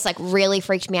whole case like really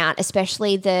freaked me out,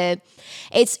 especially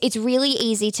it's really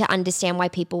easy to understand why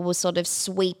people were sort of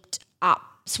swept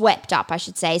up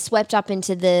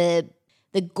into the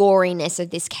goriness of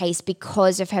this case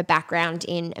because of her background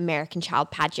in American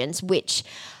Child pageants, which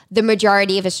the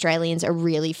majority of Australians are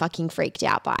really fucking freaked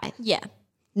out by. Yeah.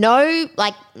 No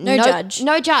judge.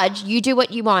 No judge. You do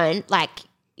what you want. Like,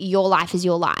 your life is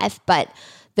your life. But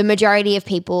the majority of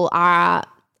people are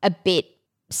a bit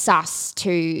sus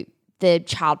to the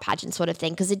child pageant sort of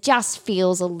thing because it just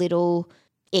feels a little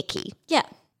icky. Yeah.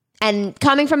 And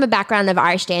coming from a background of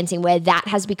Irish dancing where that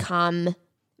has become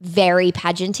very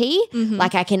pageanty,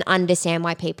 like I can understand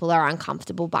why people are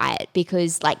uncomfortable by it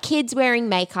because like kids wearing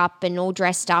makeup and all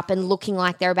dressed up and looking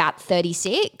like they're about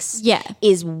 36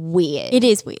 is weird. It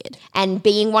is weird. And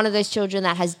being one of those children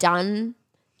that has done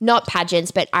not pageants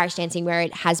but Irish dancing where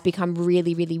it has become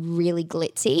really, really, really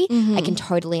glitzy, I can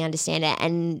totally understand it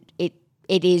and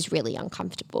it is really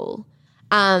uncomfortable.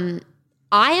 I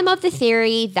am of the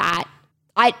theory that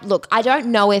I don't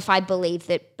know if I believe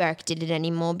that Burke did it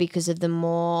anymore because of the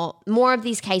more of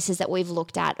these cases that we've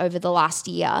looked at over the last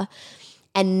year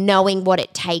and knowing what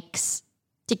it takes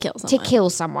To kill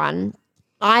someone.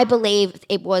 I believe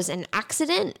it was an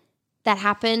accident that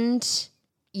happened,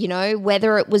 you know,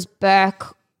 whether it was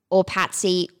Burke or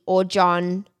Patsy or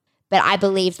John, but I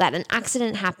believe that an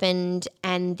accident happened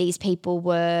and these people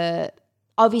were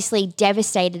obviously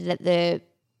devastated at the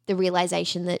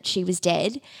realization that she was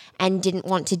dead and didn't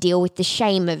want to deal with the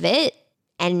shame of it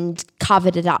and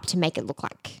covered it up to make it look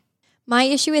like. My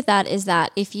issue with that is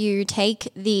that if you take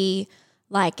the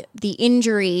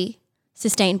injury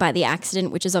sustained by the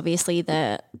accident, which is obviously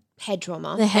the head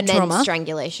trauma. and then trauma.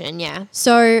 Strangulation, yeah.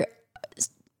 So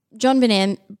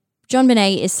JonBenet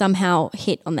is somehow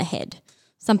hit on the head.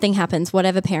 Something happens,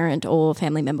 whatever parent or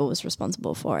family member was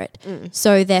responsible for it.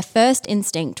 So their first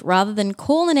instinct, rather than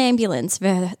call an ambulance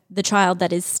for the child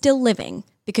that is still living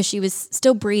because she was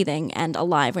still breathing and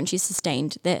alive when she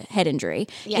sustained the head injury,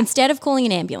 instead of calling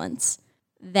an ambulance,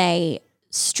 they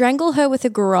strangle her with a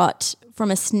garrote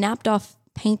from a snapped off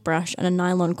paintbrush and a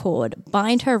nylon cord,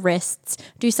 bind her wrists,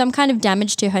 do some kind of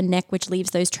damage to her neck which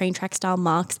leaves those train track style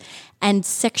marks, and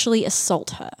sexually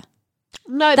assault her.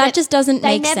 No, that just doesn't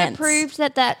make sense. They never proved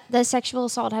that the sexual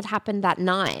assault had happened that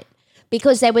night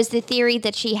because there was the theory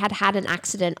that she had had an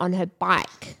accident on her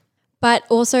bike. But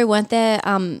also wasn't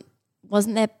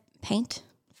there paint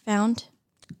found?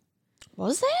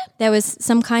 Was there? There was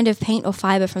some kind of paint or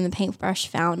fibre from the paintbrush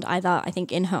found either, I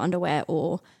think, in her underwear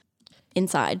or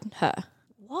inside her.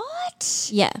 What?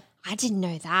 Yeah. I didn't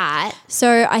know that.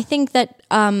 So I think that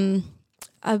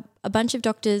a bunch of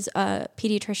doctors,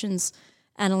 pediatricians,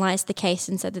 analysed the case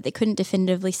and said that they couldn't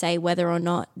definitively say whether or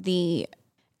not the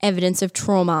evidence of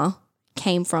trauma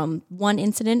came from one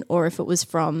incident or if it was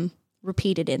from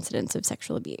repeated incidents of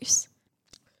sexual abuse.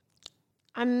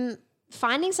 I'm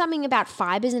finding something about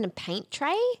fibres in a paint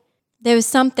tray.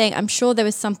 I'm sure there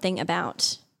was something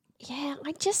about... Yeah,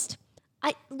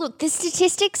 look, the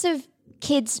statistics of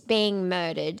kids being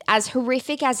murdered, as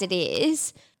horrific as it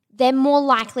is, they're more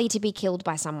likely to be killed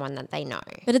by someone that they know.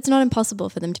 But it's not impossible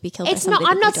for them to be killed by somebody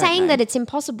I'm not that they don't saying know. that it's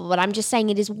impossible, but I'm just saying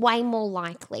it is way more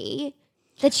likely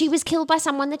that she was killed by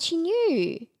someone that she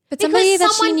knew. But somebody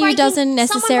that she knew doesn't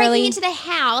necessarily... Someone breaking into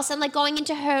the house and like going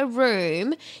into her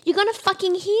room, you're going to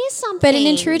fucking hear something. But an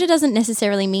intruder doesn't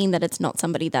necessarily mean that it's not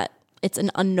somebody that... It's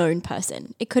an unknown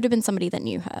person. It could have been somebody that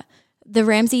knew her. The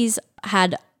Ramseys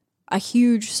had a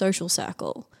huge social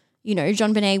circle. You know,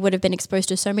 JonBenet would have been exposed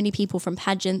to so many people from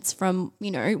pageants, from,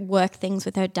 you know, work things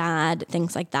with her dad,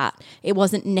 things like that. It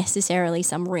wasn't necessarily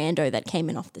some rando that came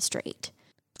in off the street.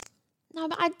 No,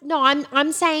 but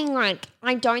I'm saying like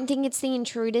I don't think it's the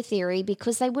intruder theory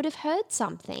because they would have heard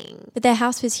something. But their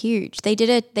house was huge. They did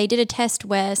a test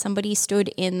where somebody stood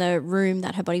in the room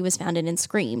that her body was found in and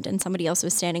screamed, and somebody else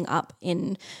was standing up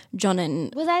in John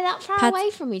and Were they that far Pat's-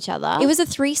 away from each other? It was a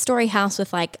 3-story house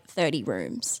with like 30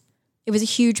 rooms. It was a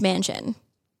huge mansion.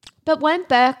 But weren't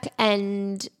Burke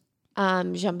and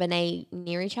Jean-Benet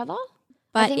near each other?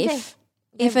 But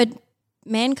if a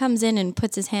man comes in and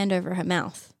puts his hand over her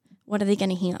mouth, what are they going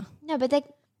to hear? No, but I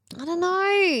don't know.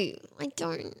 I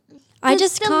don't. I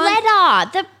just the can't.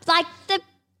 letter, the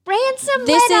ransom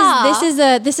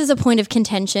letter. This is a point of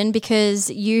contention because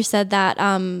you said that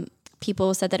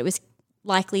people said that it was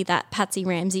likely that Patsy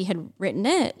Ramsey had written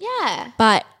it. Yeah.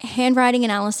 But handwriting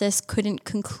analysis couldn't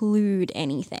conclude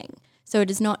anything. So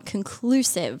it is not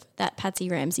conclusive that Patsy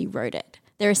Ramsey wrote it.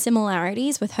 There are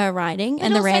similarities with her writing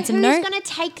and the ransom note. Who's going to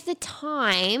take the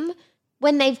time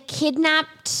when they've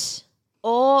kidnapped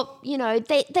or, you know,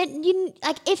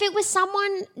 if it was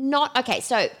someone not, okay,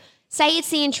 so say it's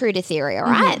the intruder theory, all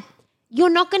right?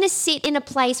 You're not going to sit in a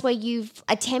place where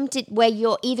where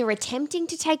you're either attempting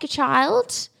to take a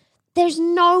child. There's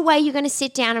no way you're going to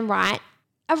sit down and write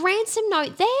a ransom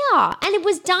note there. And it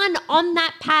was done on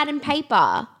that pad and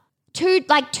paper.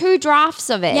 Two drafts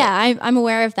of it. Yeah, I'm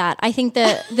aware of that. I think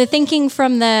the thinking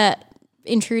from the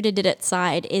intruder did it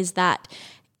side is that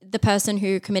the person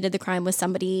who committed the crime was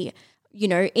somebody, you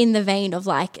know, in the vein of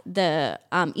like the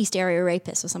East Area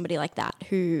rapist or somebody like that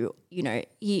who, you know,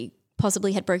 he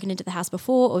possibly had broken into the house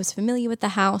before or was familiar with the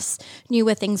house, knew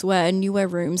where things were, knew where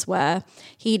rooms were.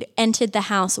 He'd entered the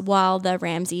house while the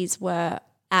Ramseys were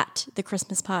at the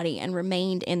Christmas party and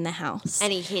remained in the house.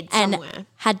 And he hid somewhere. And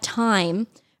had time.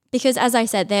 Because as I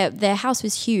said, their house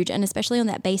was huge, and especially on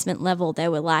that basement level,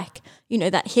 there were like, you know,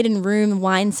 that hidden room,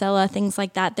 wine cellar, things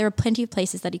like that. There are plenty of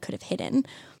places that he could have hidden.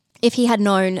 If he had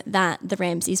known that the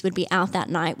Ramseys would be out that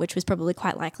night, which was probably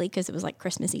quite likely because it was like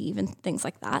Christmas Eve and things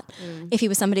like that. If he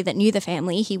was somebody that knew the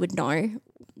family, he would know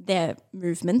their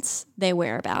movements, their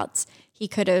whereabouts. He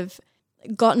could have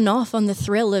gotten off on the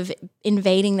thrill of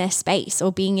invading their space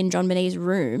or being in JonBenet's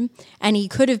room, and he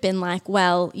could have been like,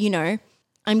 well, you know,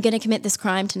 I'm going to commit this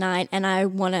crime tonight and I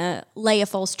want to lay a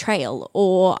false trail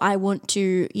or I want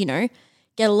to, you know,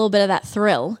 get a little bit of that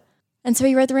thrill. And so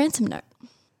he wrote the ransom note.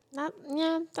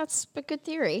 That's a good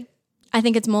theory. I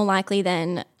think it's more likely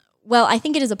than, well, I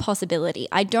think it is a possibility.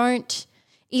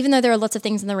 Even though there are lots of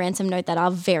things in the ransom note that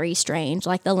are very strange,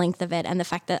 like the length of it and the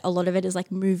fact that a lot of it is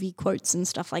like movie quotes and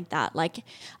stuff like that. Like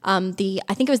I think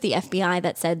it was the FBI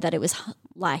that said that it was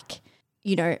like,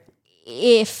 you know,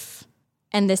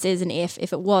 and this is an if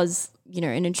it was, you know,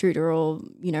 an intruder or,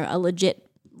 you know, a legit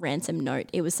ransom note,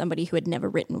 it was somebody who had never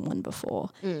written one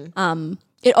before.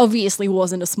 It obviously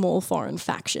wasn't a small foreign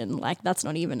faction. Like that's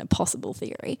not even a possible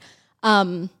theory.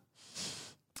 But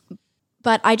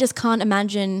I just can't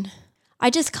imagine, I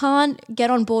just can't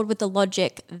get on board with the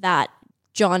logic that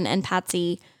John and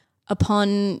Patsy,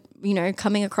 upon, you know,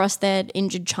 coming across their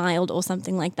injured child or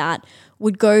something like that,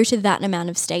 would go to that amount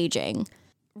of staging.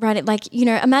 Right, like, you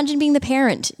know, imagine being the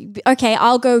parent. Okay,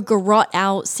 I'll go garrote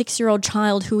our 6-year-old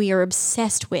child who we are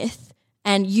obsessed with,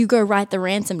 and you go write the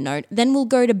ransom note. Then we'll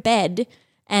go to bed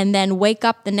and then wake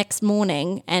up the next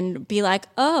morning and be like,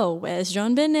 oh, where's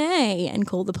JonBenet? And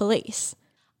call the police.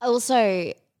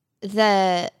 Also,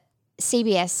 the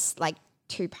CBS, like,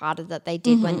 two-parter that they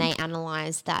did when they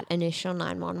analysed that initial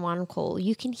 911 call,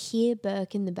 you can hear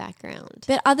Burke in the background.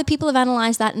 But other people have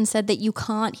analysed that and said that you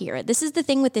can't hear it. This is the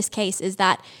thing with this case, is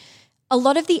that a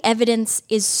lot of the evidence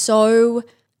is so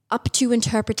up to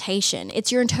interpretation.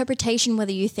 It's your interpretation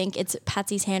whether you think it's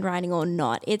Patsy's handwriting or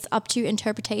not. It's up to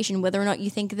interpretation whether or not you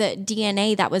think the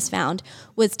DNA that was found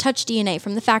was touch DNA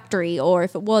from the factory or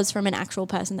if it was from an actual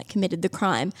person that committed the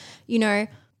crime. You know,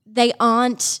 they're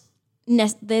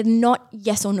not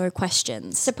yes or no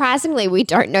questions. Surprisingly, we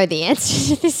don't know the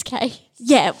answer to this case.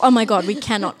 Yeah. Oh my God, we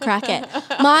cannot crack it.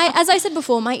 As I said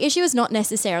before, my issue is not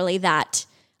necessarily that,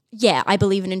 yeah, I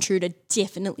believe an intruder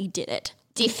definitely did it.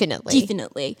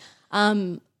 Definitely.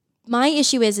 My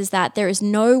issue is that there is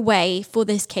no way for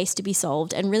this case to be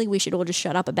solved, and really we should all just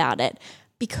shut up about it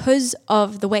because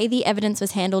of the way the evidence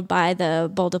was handled by the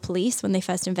Boulder police when they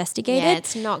first investigated. Yeah,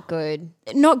 it's not good.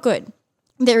 Not good.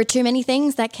 There are too many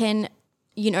things that can,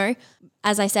 you know,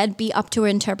 as I said, be up to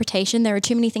interpretation. There are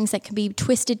too many things that can be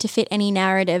twisted to fit any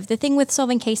narrative. The thing with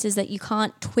solving cases is that you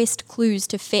can't twist clues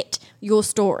to fit your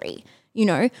story. You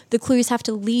know, the clues have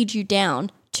to lead you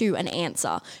down to an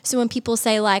answer. So when people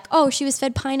say like, oh, she was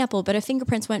fed pineapple, but her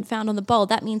fingerprints weren't found on the bowl,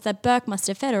 that means that Burke must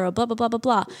have fed her or blah, blah, blah, blah,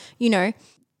 blah. You know,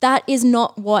 that is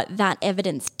not what that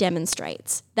evidence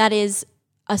demonstrates. That is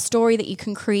a story that you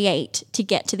can create to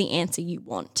get to the answer you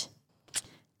want.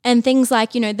 And things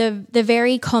like, you know, the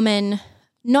very common,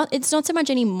 it's not so much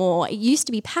anymore. It used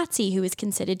to be Patsy who was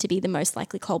considered to be the most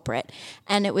likely culprit.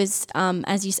 And it was,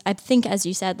 as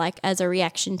you said, like as a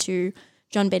reaction to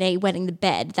JonBenét wetting the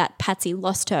bed, that Patsy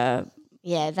lost her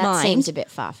Yeah, that mind. seems a bit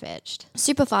far-fetched.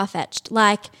 Super far-fetched.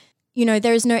 Like, you know,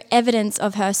 there is no evidence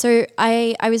of her. So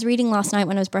I was reading last night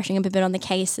when I was brushing up a bit on the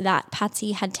case that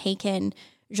Patsy had taken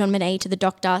JonBenét to the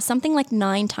doctor something like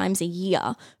 9 times a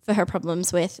year for her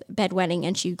problems with bedwetting,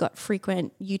 and she got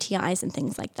frequent UTIs and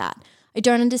things like that. I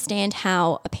don't understand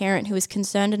how a parent who is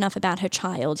concerned enough about her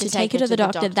child to take her to the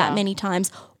doctor that many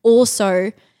times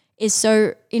also is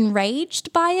so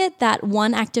enraged by it, that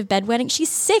one act of bedwetting. She's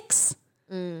 6.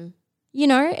 You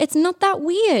know, it's not that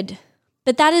weird.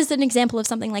 But that is an example of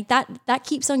something like that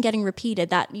keeps on getting repeated.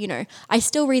 That, you know, I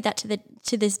still read that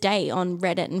to this day on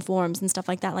Reddit and forums and stuff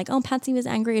like that. Like, oh, Patsy was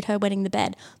angry at her wetting the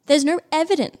bed. There's no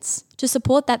evidence to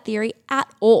support that theory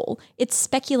at all. It's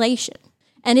speculation,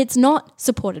 and it's not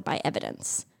supported by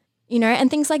evidence. You know,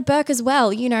 and things like Burke as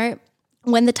well. You know,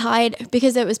 when the tide,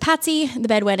 because it was Patsy, the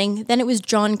bedwetting, then it was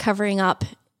John covering up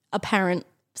apparent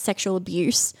sexual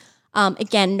abuse.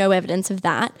 Again, no evidence of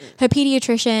that. Her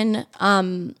pediatrician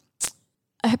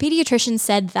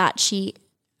said that she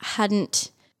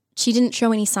didn't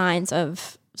show any signs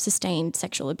of sustained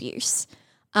sexual abuse.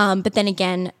 But then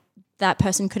again, that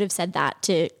person could have said that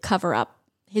to cover up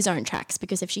his own tracks,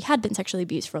 because if she had been sexually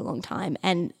abused for a long time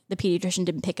and the pediatrician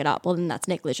didn't pick it up, well, then that's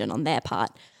negligent on their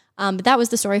part. But that was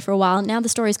the story for a while. Now the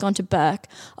story's gone to Burke.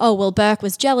 Oh, well, Burke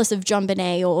was jealous of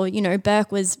JonBenét, or, you know,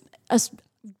 Burke was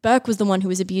the one who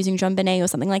was abusing JonBenét or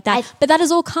something like that. But that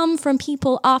has all come from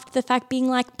people after the fact being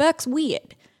like, Burke's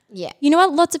weird. Yeah. You know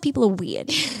what? Lots of people are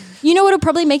weird. You know what would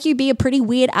probably make you be a pretty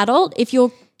weird adult? If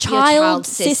your child's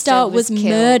sister was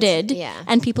murdered,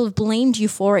 and people have blamed you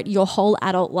for it your whole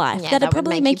adult life. Yeah, That'd that would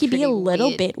probably make you be a little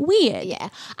weird. bit weird. Yeah.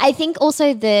 I think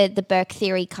also the Burke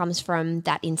theory comes from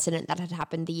that incident that had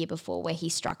happened the year before where he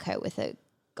struck her with a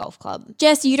golf club.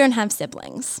 Jess, you don't have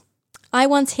siblings. I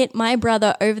once hit my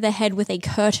brother over the head with a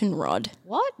curtain rod.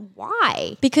 What?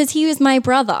 Why? Because he was my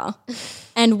brother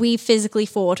and we physically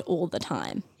fought all the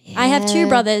time. I have 2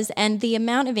 brothers, and the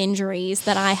amount of injuries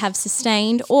that I have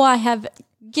sustained or I have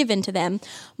given to them.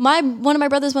 One of my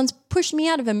brothers once pushed me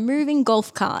out of a moving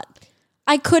golf cart.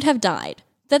 I could have died.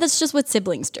 That's just what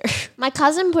siblings do. My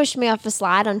cousin pushed me off a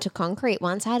slide onto concrete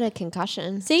once. I had a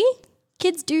concussion. See?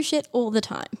 Kids do shit all the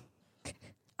time.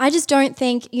 I just don't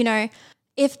think, you know,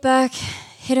 if Burke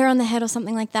hit her on the head or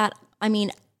something like that, I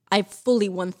mean, I fully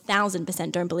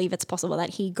 1000% don't believe it's possible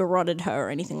that he garroted her or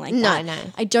anything like that. No.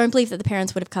 I don't believe that the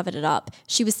parents would have covered it up.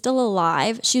 She was still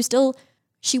alive.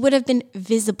 She would have been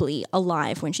visibly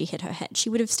alive when she hit her head. She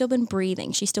would have still been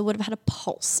breathing. She still would have had a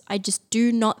pulse. I just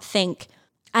do not think,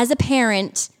 as a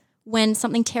parent, when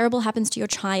something terrible happens to your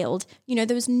child, you know,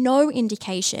 there was no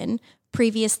indication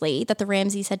previously that the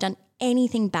Ramseys had done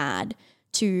anything bad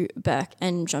to Burke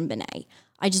and JonBenét.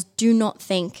 I just do not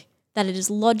think that it is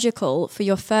logical for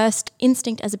your first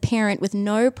instinct as a parent with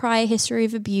no prior history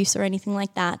of abuse or anything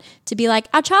like that to be like,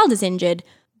 our child is injured.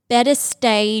 Better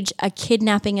stage a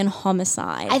kidnapping and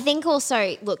homicide. I think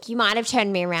also, look, you might have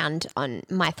turned me around on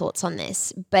my thoughts on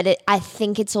this, but I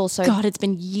think it's also... God, it's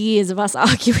been years of us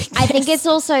arguing this. I think it's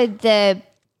also the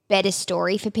better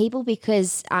story for people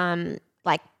because,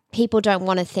 like, people don't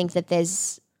want to think that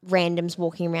there's randoms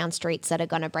walking around streets that are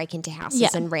going to break into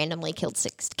houses and randomly kill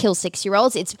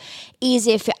 6-year-olds. It's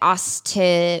easier for us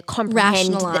to comprehend.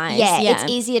 Rationalize. It's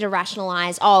easier to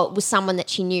rationalize, oh, it was someone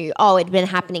that she knew. Oh, it'd been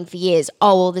happening for years.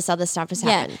 Oh, all this other stuff has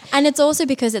happened. And it's also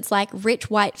because it's like rich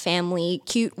white family,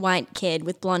 cute white kid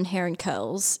with blonde hair and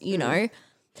curls, you know.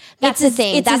 That's the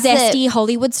thing. It's a zesty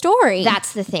Hollywood story.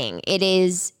 That's the thing. It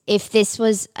is, if this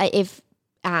was, if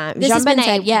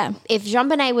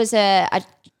JonBenét was a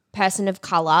person of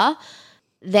color,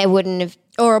 they wouldn't have,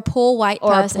 or a poor white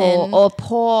person, or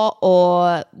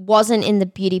wasn't in the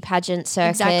beauty pageant circuit.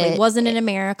 Exactly, wasn't in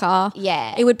America.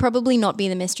 Yeah, it would probably not be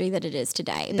the mystery that it is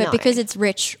today. But because it's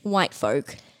rich white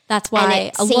folk, that's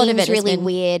why a lot of it is really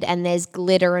weird, and there's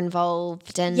glitter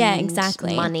involved, and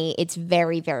exactly, money. It's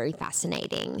very, very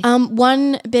fascinating.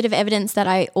 One bit of evidence that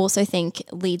I also think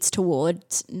leads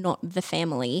towards not the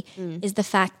family is the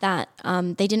fact that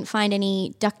they didn't find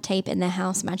any duct tape in their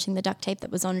house matching the duct tape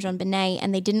that was on JonBenét,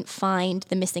 and they didn't find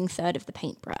the missing third of the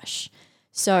paintbrush.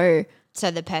 So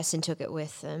the person took it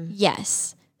with them.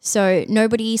 Yes. So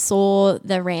nobody saw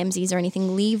the Ramseys or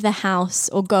anything leave the house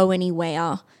or go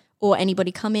anywhere, or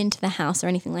anybody come into the house or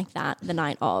anything like that the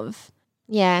night of.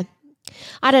 Yeah.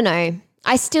 I don't know.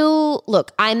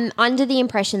 I'm under the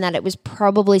impression that it was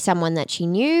probably someone that she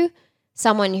knew,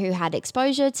 someone who had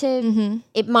exposure to. Mm-hmm.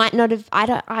 It might not have,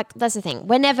 that's the thing.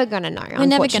 We're never going to know,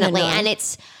 unfortunately. And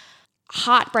it's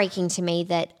heartbreaking to me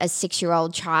that a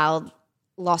 6-year-old child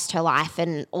lost her life,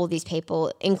 and all these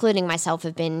people, including myself,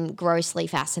 have been grossly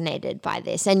fascinated by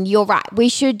this. And you're right. We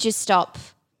should just stop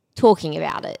talking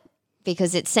about it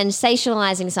because it's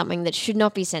sensationalizing something that should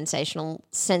not be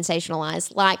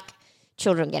sensationalized, like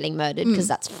children getting murdered, because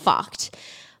that's fucked.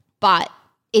 But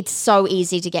it's so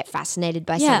easy to get fascinated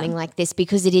by something like this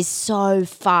because it is so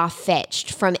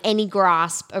far-fetched from any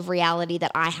grasp of reality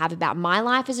that I have about my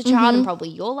life as a child and probably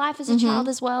your life as a child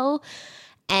as well.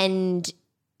 And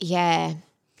yeah.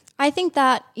 I think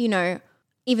that,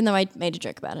 even though I made a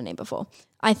joke about her name before,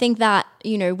 I think that,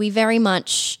 we very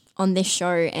much on this show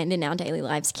and in our daily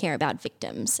lives care about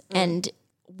victims, and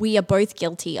we are both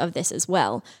guilty of this as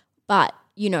well. But,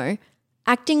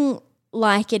 acting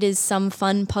like it is some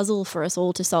fun puzzle for us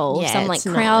all to solve, some like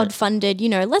crowd-funded,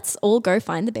 let's all go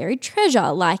find the buried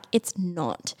treasure. Like, it's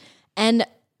not. And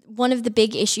one of the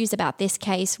big issues about this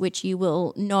case, which you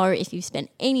will know if you've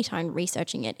spent any time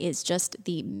researching it, is just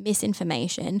the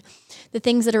misinformation, the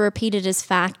things that are repeated as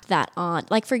fact that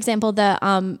aren't. Like, for example, the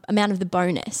amount of the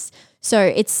bonus. So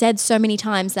it's said so many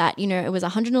times that, it was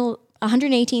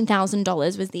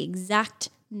 $118,000 was the exact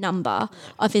number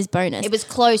of his bonus. It was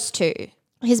close to.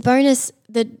 His bonus,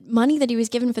 the money that he was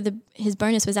given for his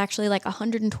bonus was actually like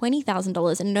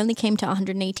 $120,000, and it only came to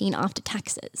 $118,000 after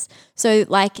taxes. So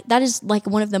like that is like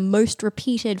one of the most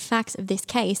repeated facts of this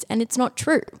case, and it's not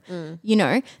true.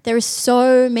 There are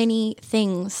so many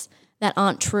things that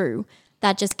aren't true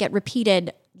that just get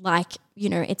repeated like,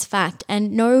 it's fact.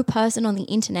 And no person on the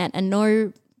internet and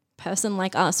no person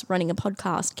like us running a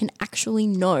podcast can actually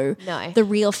know the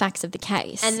real facts of the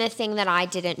case. And the thing that I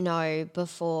didn't know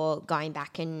before going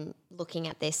back and looking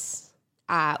at this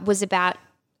was about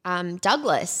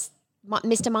Douglas,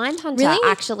 Mr. Mindhunter,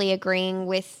 actually agreeing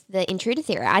with the intruder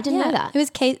theory. I didn't know that. It was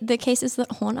The Cases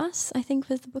That Haunt Us, I think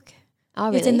was the book. Oh,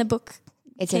 really? It's in the book.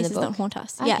 It's Cases in the book. That Haunt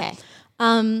Us. Okay.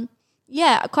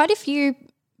 Yeah, quite a few.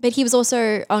 But he was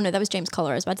also, that was James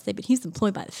Collar, I was about to say, but he's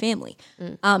employed by the family.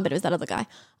 But it was that other guy.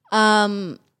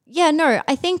 I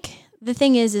think the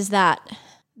thing is that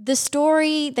the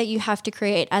story that you have to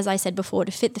create, as I said before,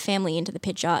 to fit the family into the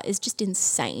picture is just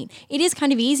insane. It is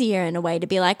kind of easier in a way to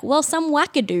be like, well, some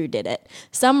wackadoo did it.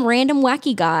 Some random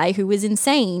wacky guy who was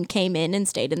insane came in and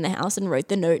stayed in the house and wrote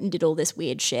the note and did all this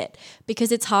weird shit,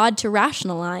 because it's hard to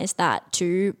rationalize that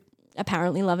to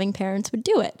apparently loving parents would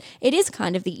do it. It is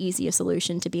kind of the easier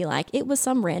solution to be like, it was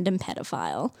some random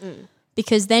pedophile,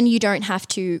 because then you don't have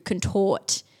to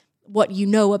contort what you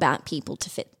know about people to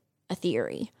fit a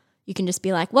theory. You can just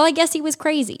be like, well, I guess he was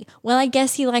crazy. Well, I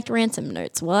guess he liked ransom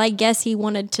notes. Well, I guess he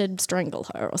wanted to strangle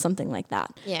her or something like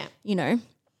that. Yeah.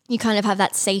 You kind of have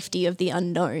that safety of the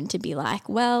unknown to be like,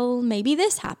 well, maybe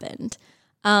this happened.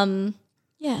 I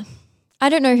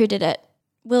don't know who did it.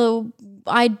 Well,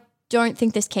 I don't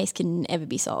think this case can ever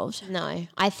be solved. No.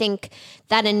 I think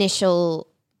that initial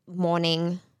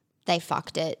morning, they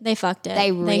fucked it. They fucked it.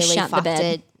 They really shut fucked the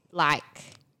bed. it. Like,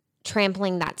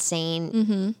 trampling that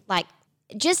scene, like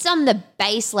just on the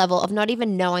base level of not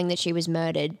even knowing that she was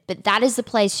murdered, but that is the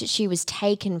place that she was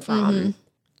taken from.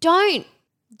 Don't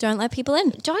let people in.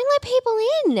 Don't let people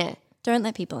in. Don't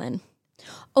let people in.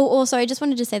 Oh, also, I just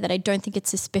wanted to say that I don't think it's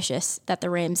suspicious that the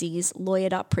Ramseys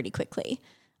lawyered up pretty quickly.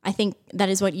 I think that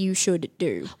is what you should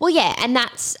do. Well, yeah, and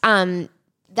that's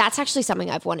actually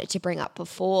something I've wanted to bring up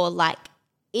before. Like,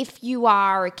 if you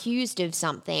are accused of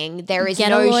something, there is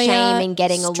no shame in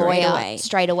getting a lawyer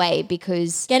straight away,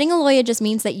 because getting a lawyer just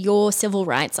means that your civil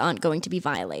rights aren't going to be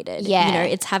violated. Yeah.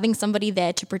 It's having somebody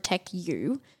there to protect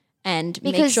you and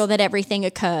make sure that everything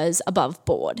occurs above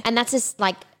board. And that's just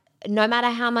like, no matter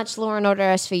how much Law and Order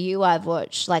SVU I've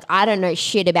watched, like, I don't know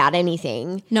shit about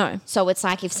anything. No. So it's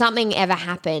like, if something ever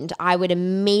happened, I would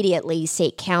immediately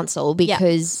seek counsel,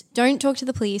 because don't talk to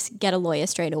the police, get a lawyer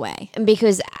straight away.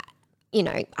 Because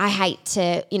I hate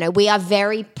to, we are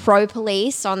very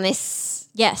pro-police on this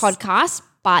podcast,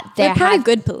 but we're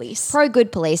pro-good police.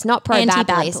 Pro-good police, not pro-bad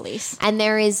Anti-bad police. And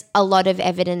there is a lot of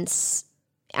evidence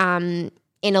in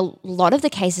a lot of the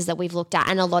cases that we've looked at,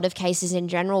 and a lot of cases in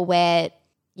general where,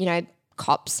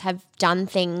 cops have done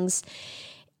things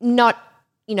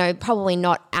probably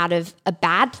not out of a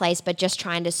bad place, but just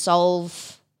trying to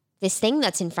solve this thing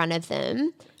that's in front of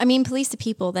them. I mean, police are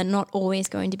people. They're not always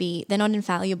they're not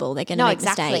infallible. They're going to make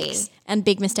mistakes. And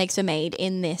big mistakes were made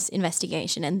in this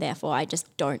investigation, and therefore I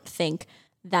just don't think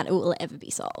that it will ever be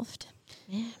solved.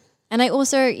 Yeah. And I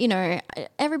also,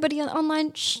 everybody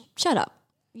online, shut up.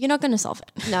 you're not going to solve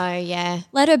it. No, yeah.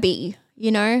 Let her be,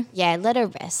 you know? Yeah, let her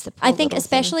rest. The poor I think little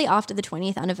especially after the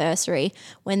 20th anniversary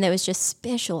when there was just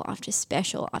special after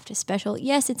special after special.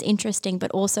 Yes, it's interesting,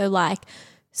 but also like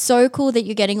so cool that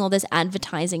you're getting all this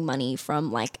advertising money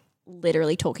from like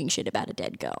literally talking shit about a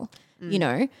dead girl, you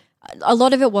know? A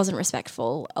lot of it wasn't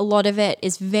respectful. A lot of it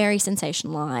is very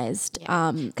sensationalized.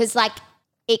 Because like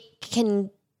it can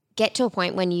get to a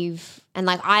point when and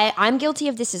like I'm guilty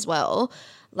of this as well,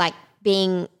 like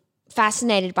being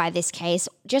fascinated by this case,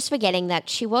 just forgetting that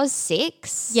she was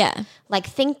 6. Yeah. Like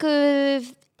think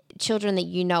of children that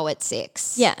you know at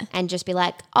 6. Yeah. And just be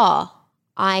like, oh,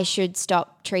 I should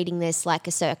stop treating this like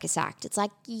a circus act. It's like,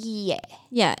 yeah.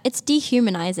 Yeah, it's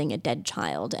dehumanizing a dead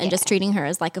child and just treating her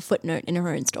as like a footnote in her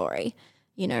own story,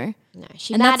 you know? No,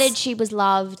 she And mattered, she was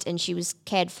loved, and she was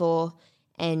cared for,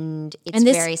 and it's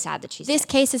very sad that she's This dead.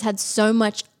 case has had so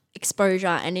much exposure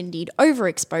and indeed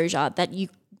overexposure that you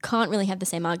can't really have the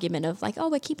same argument of like, oh,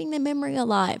 we're keeping their memory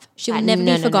alive. She'll never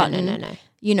be forgotten. No.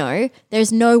 You know,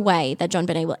 there's no way that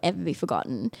JonBenét will ever be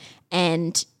forgotten.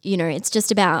 And, you know, it's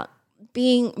just about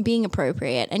being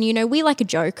appropriate. And, you know, we like a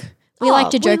joke. We like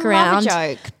to joke around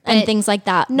joke, and things like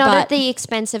that. not but at the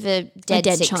expense of a dead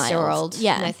child. 6-year-old.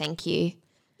 Yeah. No, thank you.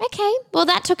 Okay. Well,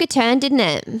 that took a turn, didn't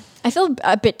it? I feel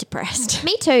a bit depressed.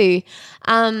 Me too.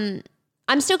 I'm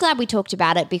still glad we talked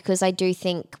about it because I do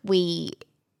think the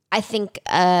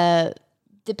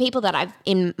people that I've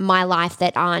in my life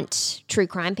that aren't true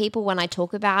crime people, when I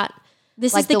talk about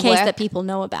This like is the case work, that people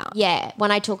know about. yeah,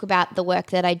 when I talk about the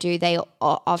work that I do, they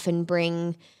often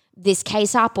bring this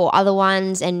case up or other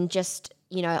ones and just,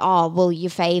 you know, oh, well,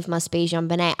 your fave must be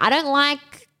JonBenét. I don't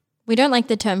like We don't like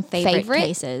the term favorite favorite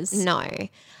cases. No.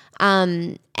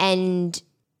 And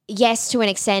yes, to an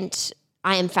extent,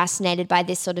 I am fascinated by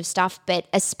this sort of stuff, but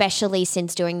especially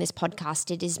since doing this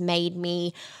podcast, it has made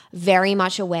me very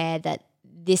much aware that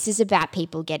this is about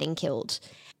people getting killed,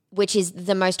 which is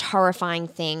the most horrifying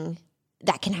thing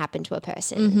that can happen to a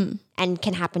person and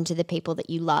can happen to the people that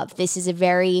you love. This is a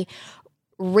very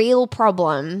real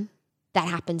problem that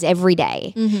happens every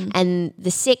day. And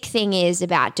the sick thing is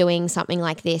about doing something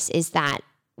like this is that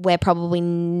we're probably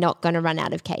not going to run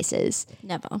out of cases.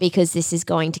 Never. Because this is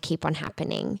going to keep on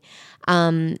happening.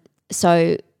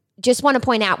 So just want to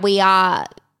point out we are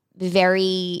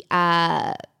very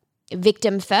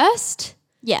victim first.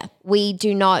 Yeah. We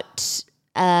do not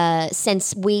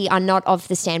we are not of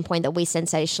the standpoint that we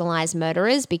sensationalize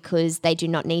murderers because they do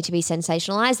not need to be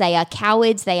sensationalized. They are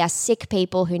cowards. They are sick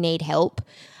people who need help,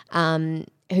 who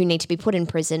need to be put in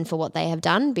prison for what they have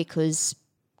done because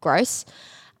gross.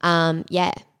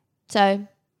 Yeah. So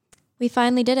We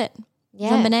finally did it. yeah.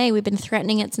 JonBenét, we've been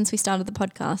threatening it since we started the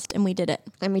podcast and we did it.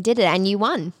 And we did it and you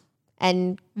won.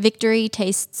 And Victory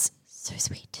tastes so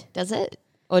sweet. does it?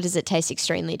 Or does it taste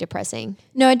extremely depressing?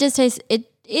 No, it does taste,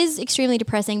 it is extremely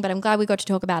depressing, but I'm glad we got to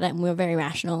talk about it and we were very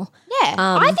rational. Yeah.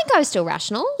 I think I was still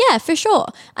rational. Yeah, for sure.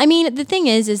 I mean, the thing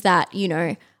is that, you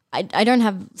know, I don't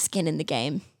have skin in the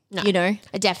game, you know?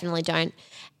 I definitely don't.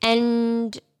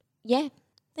 And yeah.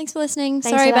 Thanks for listening.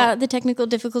 Thanks Sorry for that. about the technical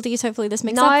difficulties. Hopefully this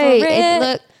makes No, up for it.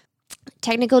 look,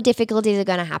 technical difficulties are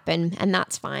going to happen and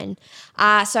that's fine.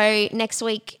 So next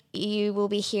week you will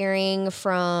be hearing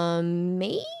from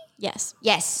me. Yes.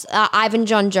 Yes, Ivan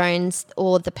John Jones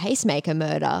or the Pacemaker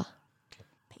murder.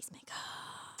 Pacemaker.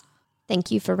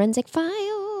 Thank you, Forensic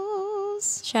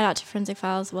Files. Shout out to Forensic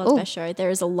Files, World's Best Show. There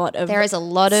is a lot of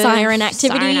siren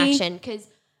activity. Siren action because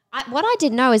what I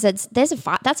didn't know is that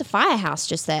that's a firehouse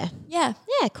just there. Yeah.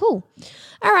 Yeah, cool.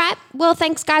 All right. Well,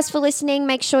 thanks, guys, for listening.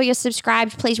 Make sure you're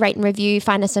subscribed. Please rate and review.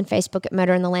 Find us on Facebook at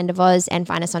Murder in the Land of Oz and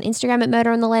find us on Instagram at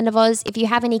Murder in the Land of Oz. If you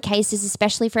have any cases,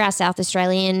 especially for our South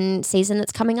Australian season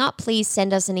that's coming up, please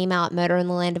send us an email at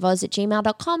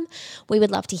murderinthelandofoz@gmail.com. We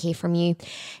would love to hear from you.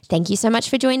 Thank you so much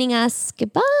for joining us.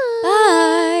 Goodbye.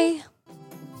 Bye.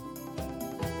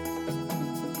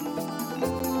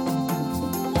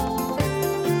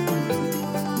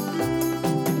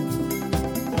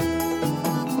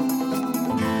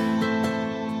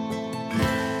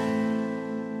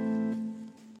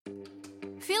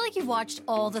 Feel like you've watched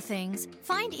all the things?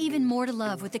 Find even more to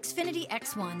love with Xfinity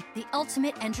X1, the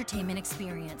ultimate entertainment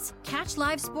experience. Catch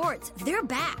live sports, they're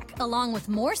back, along with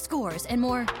more scores and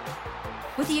more.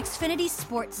 With the Xfinity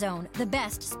Sports Zone, the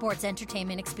best sports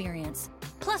entertainment experience.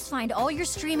 Plus, find all your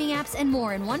streaming apps and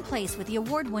more in one place with the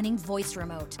award-winning voice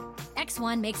remote.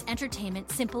 X1 makes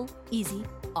entertainment simple, easy,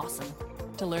 awesome.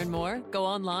 To learn more, go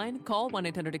online, call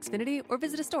 1-800-XFINITY, or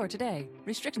visit a store today.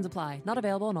 Restrictions apply. Not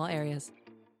available in all areas.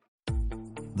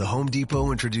 The Home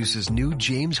Depot introduces new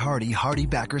James Hardie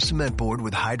HardieBacker cement board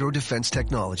with Hydro Defense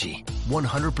technology.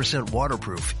 100%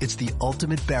 waterproof, it's the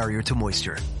ultimate barrier to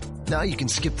moisture. Now you can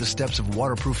skip the steps of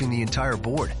waterproofing the entire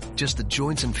board, just the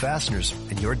joints and fasteners,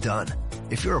 and you're done.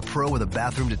 If you're a pro with a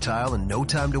bathroom to tile and no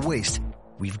time to waste,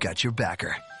 we've got your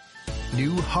backer.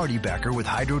 New HardieBacker with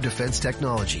Hydro Defense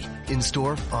technology.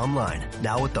 In-store, online,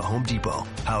 now at the Home Depot.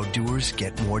 How doers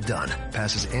get more done.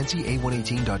 Passes ANSI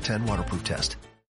A118.10 waterproof test.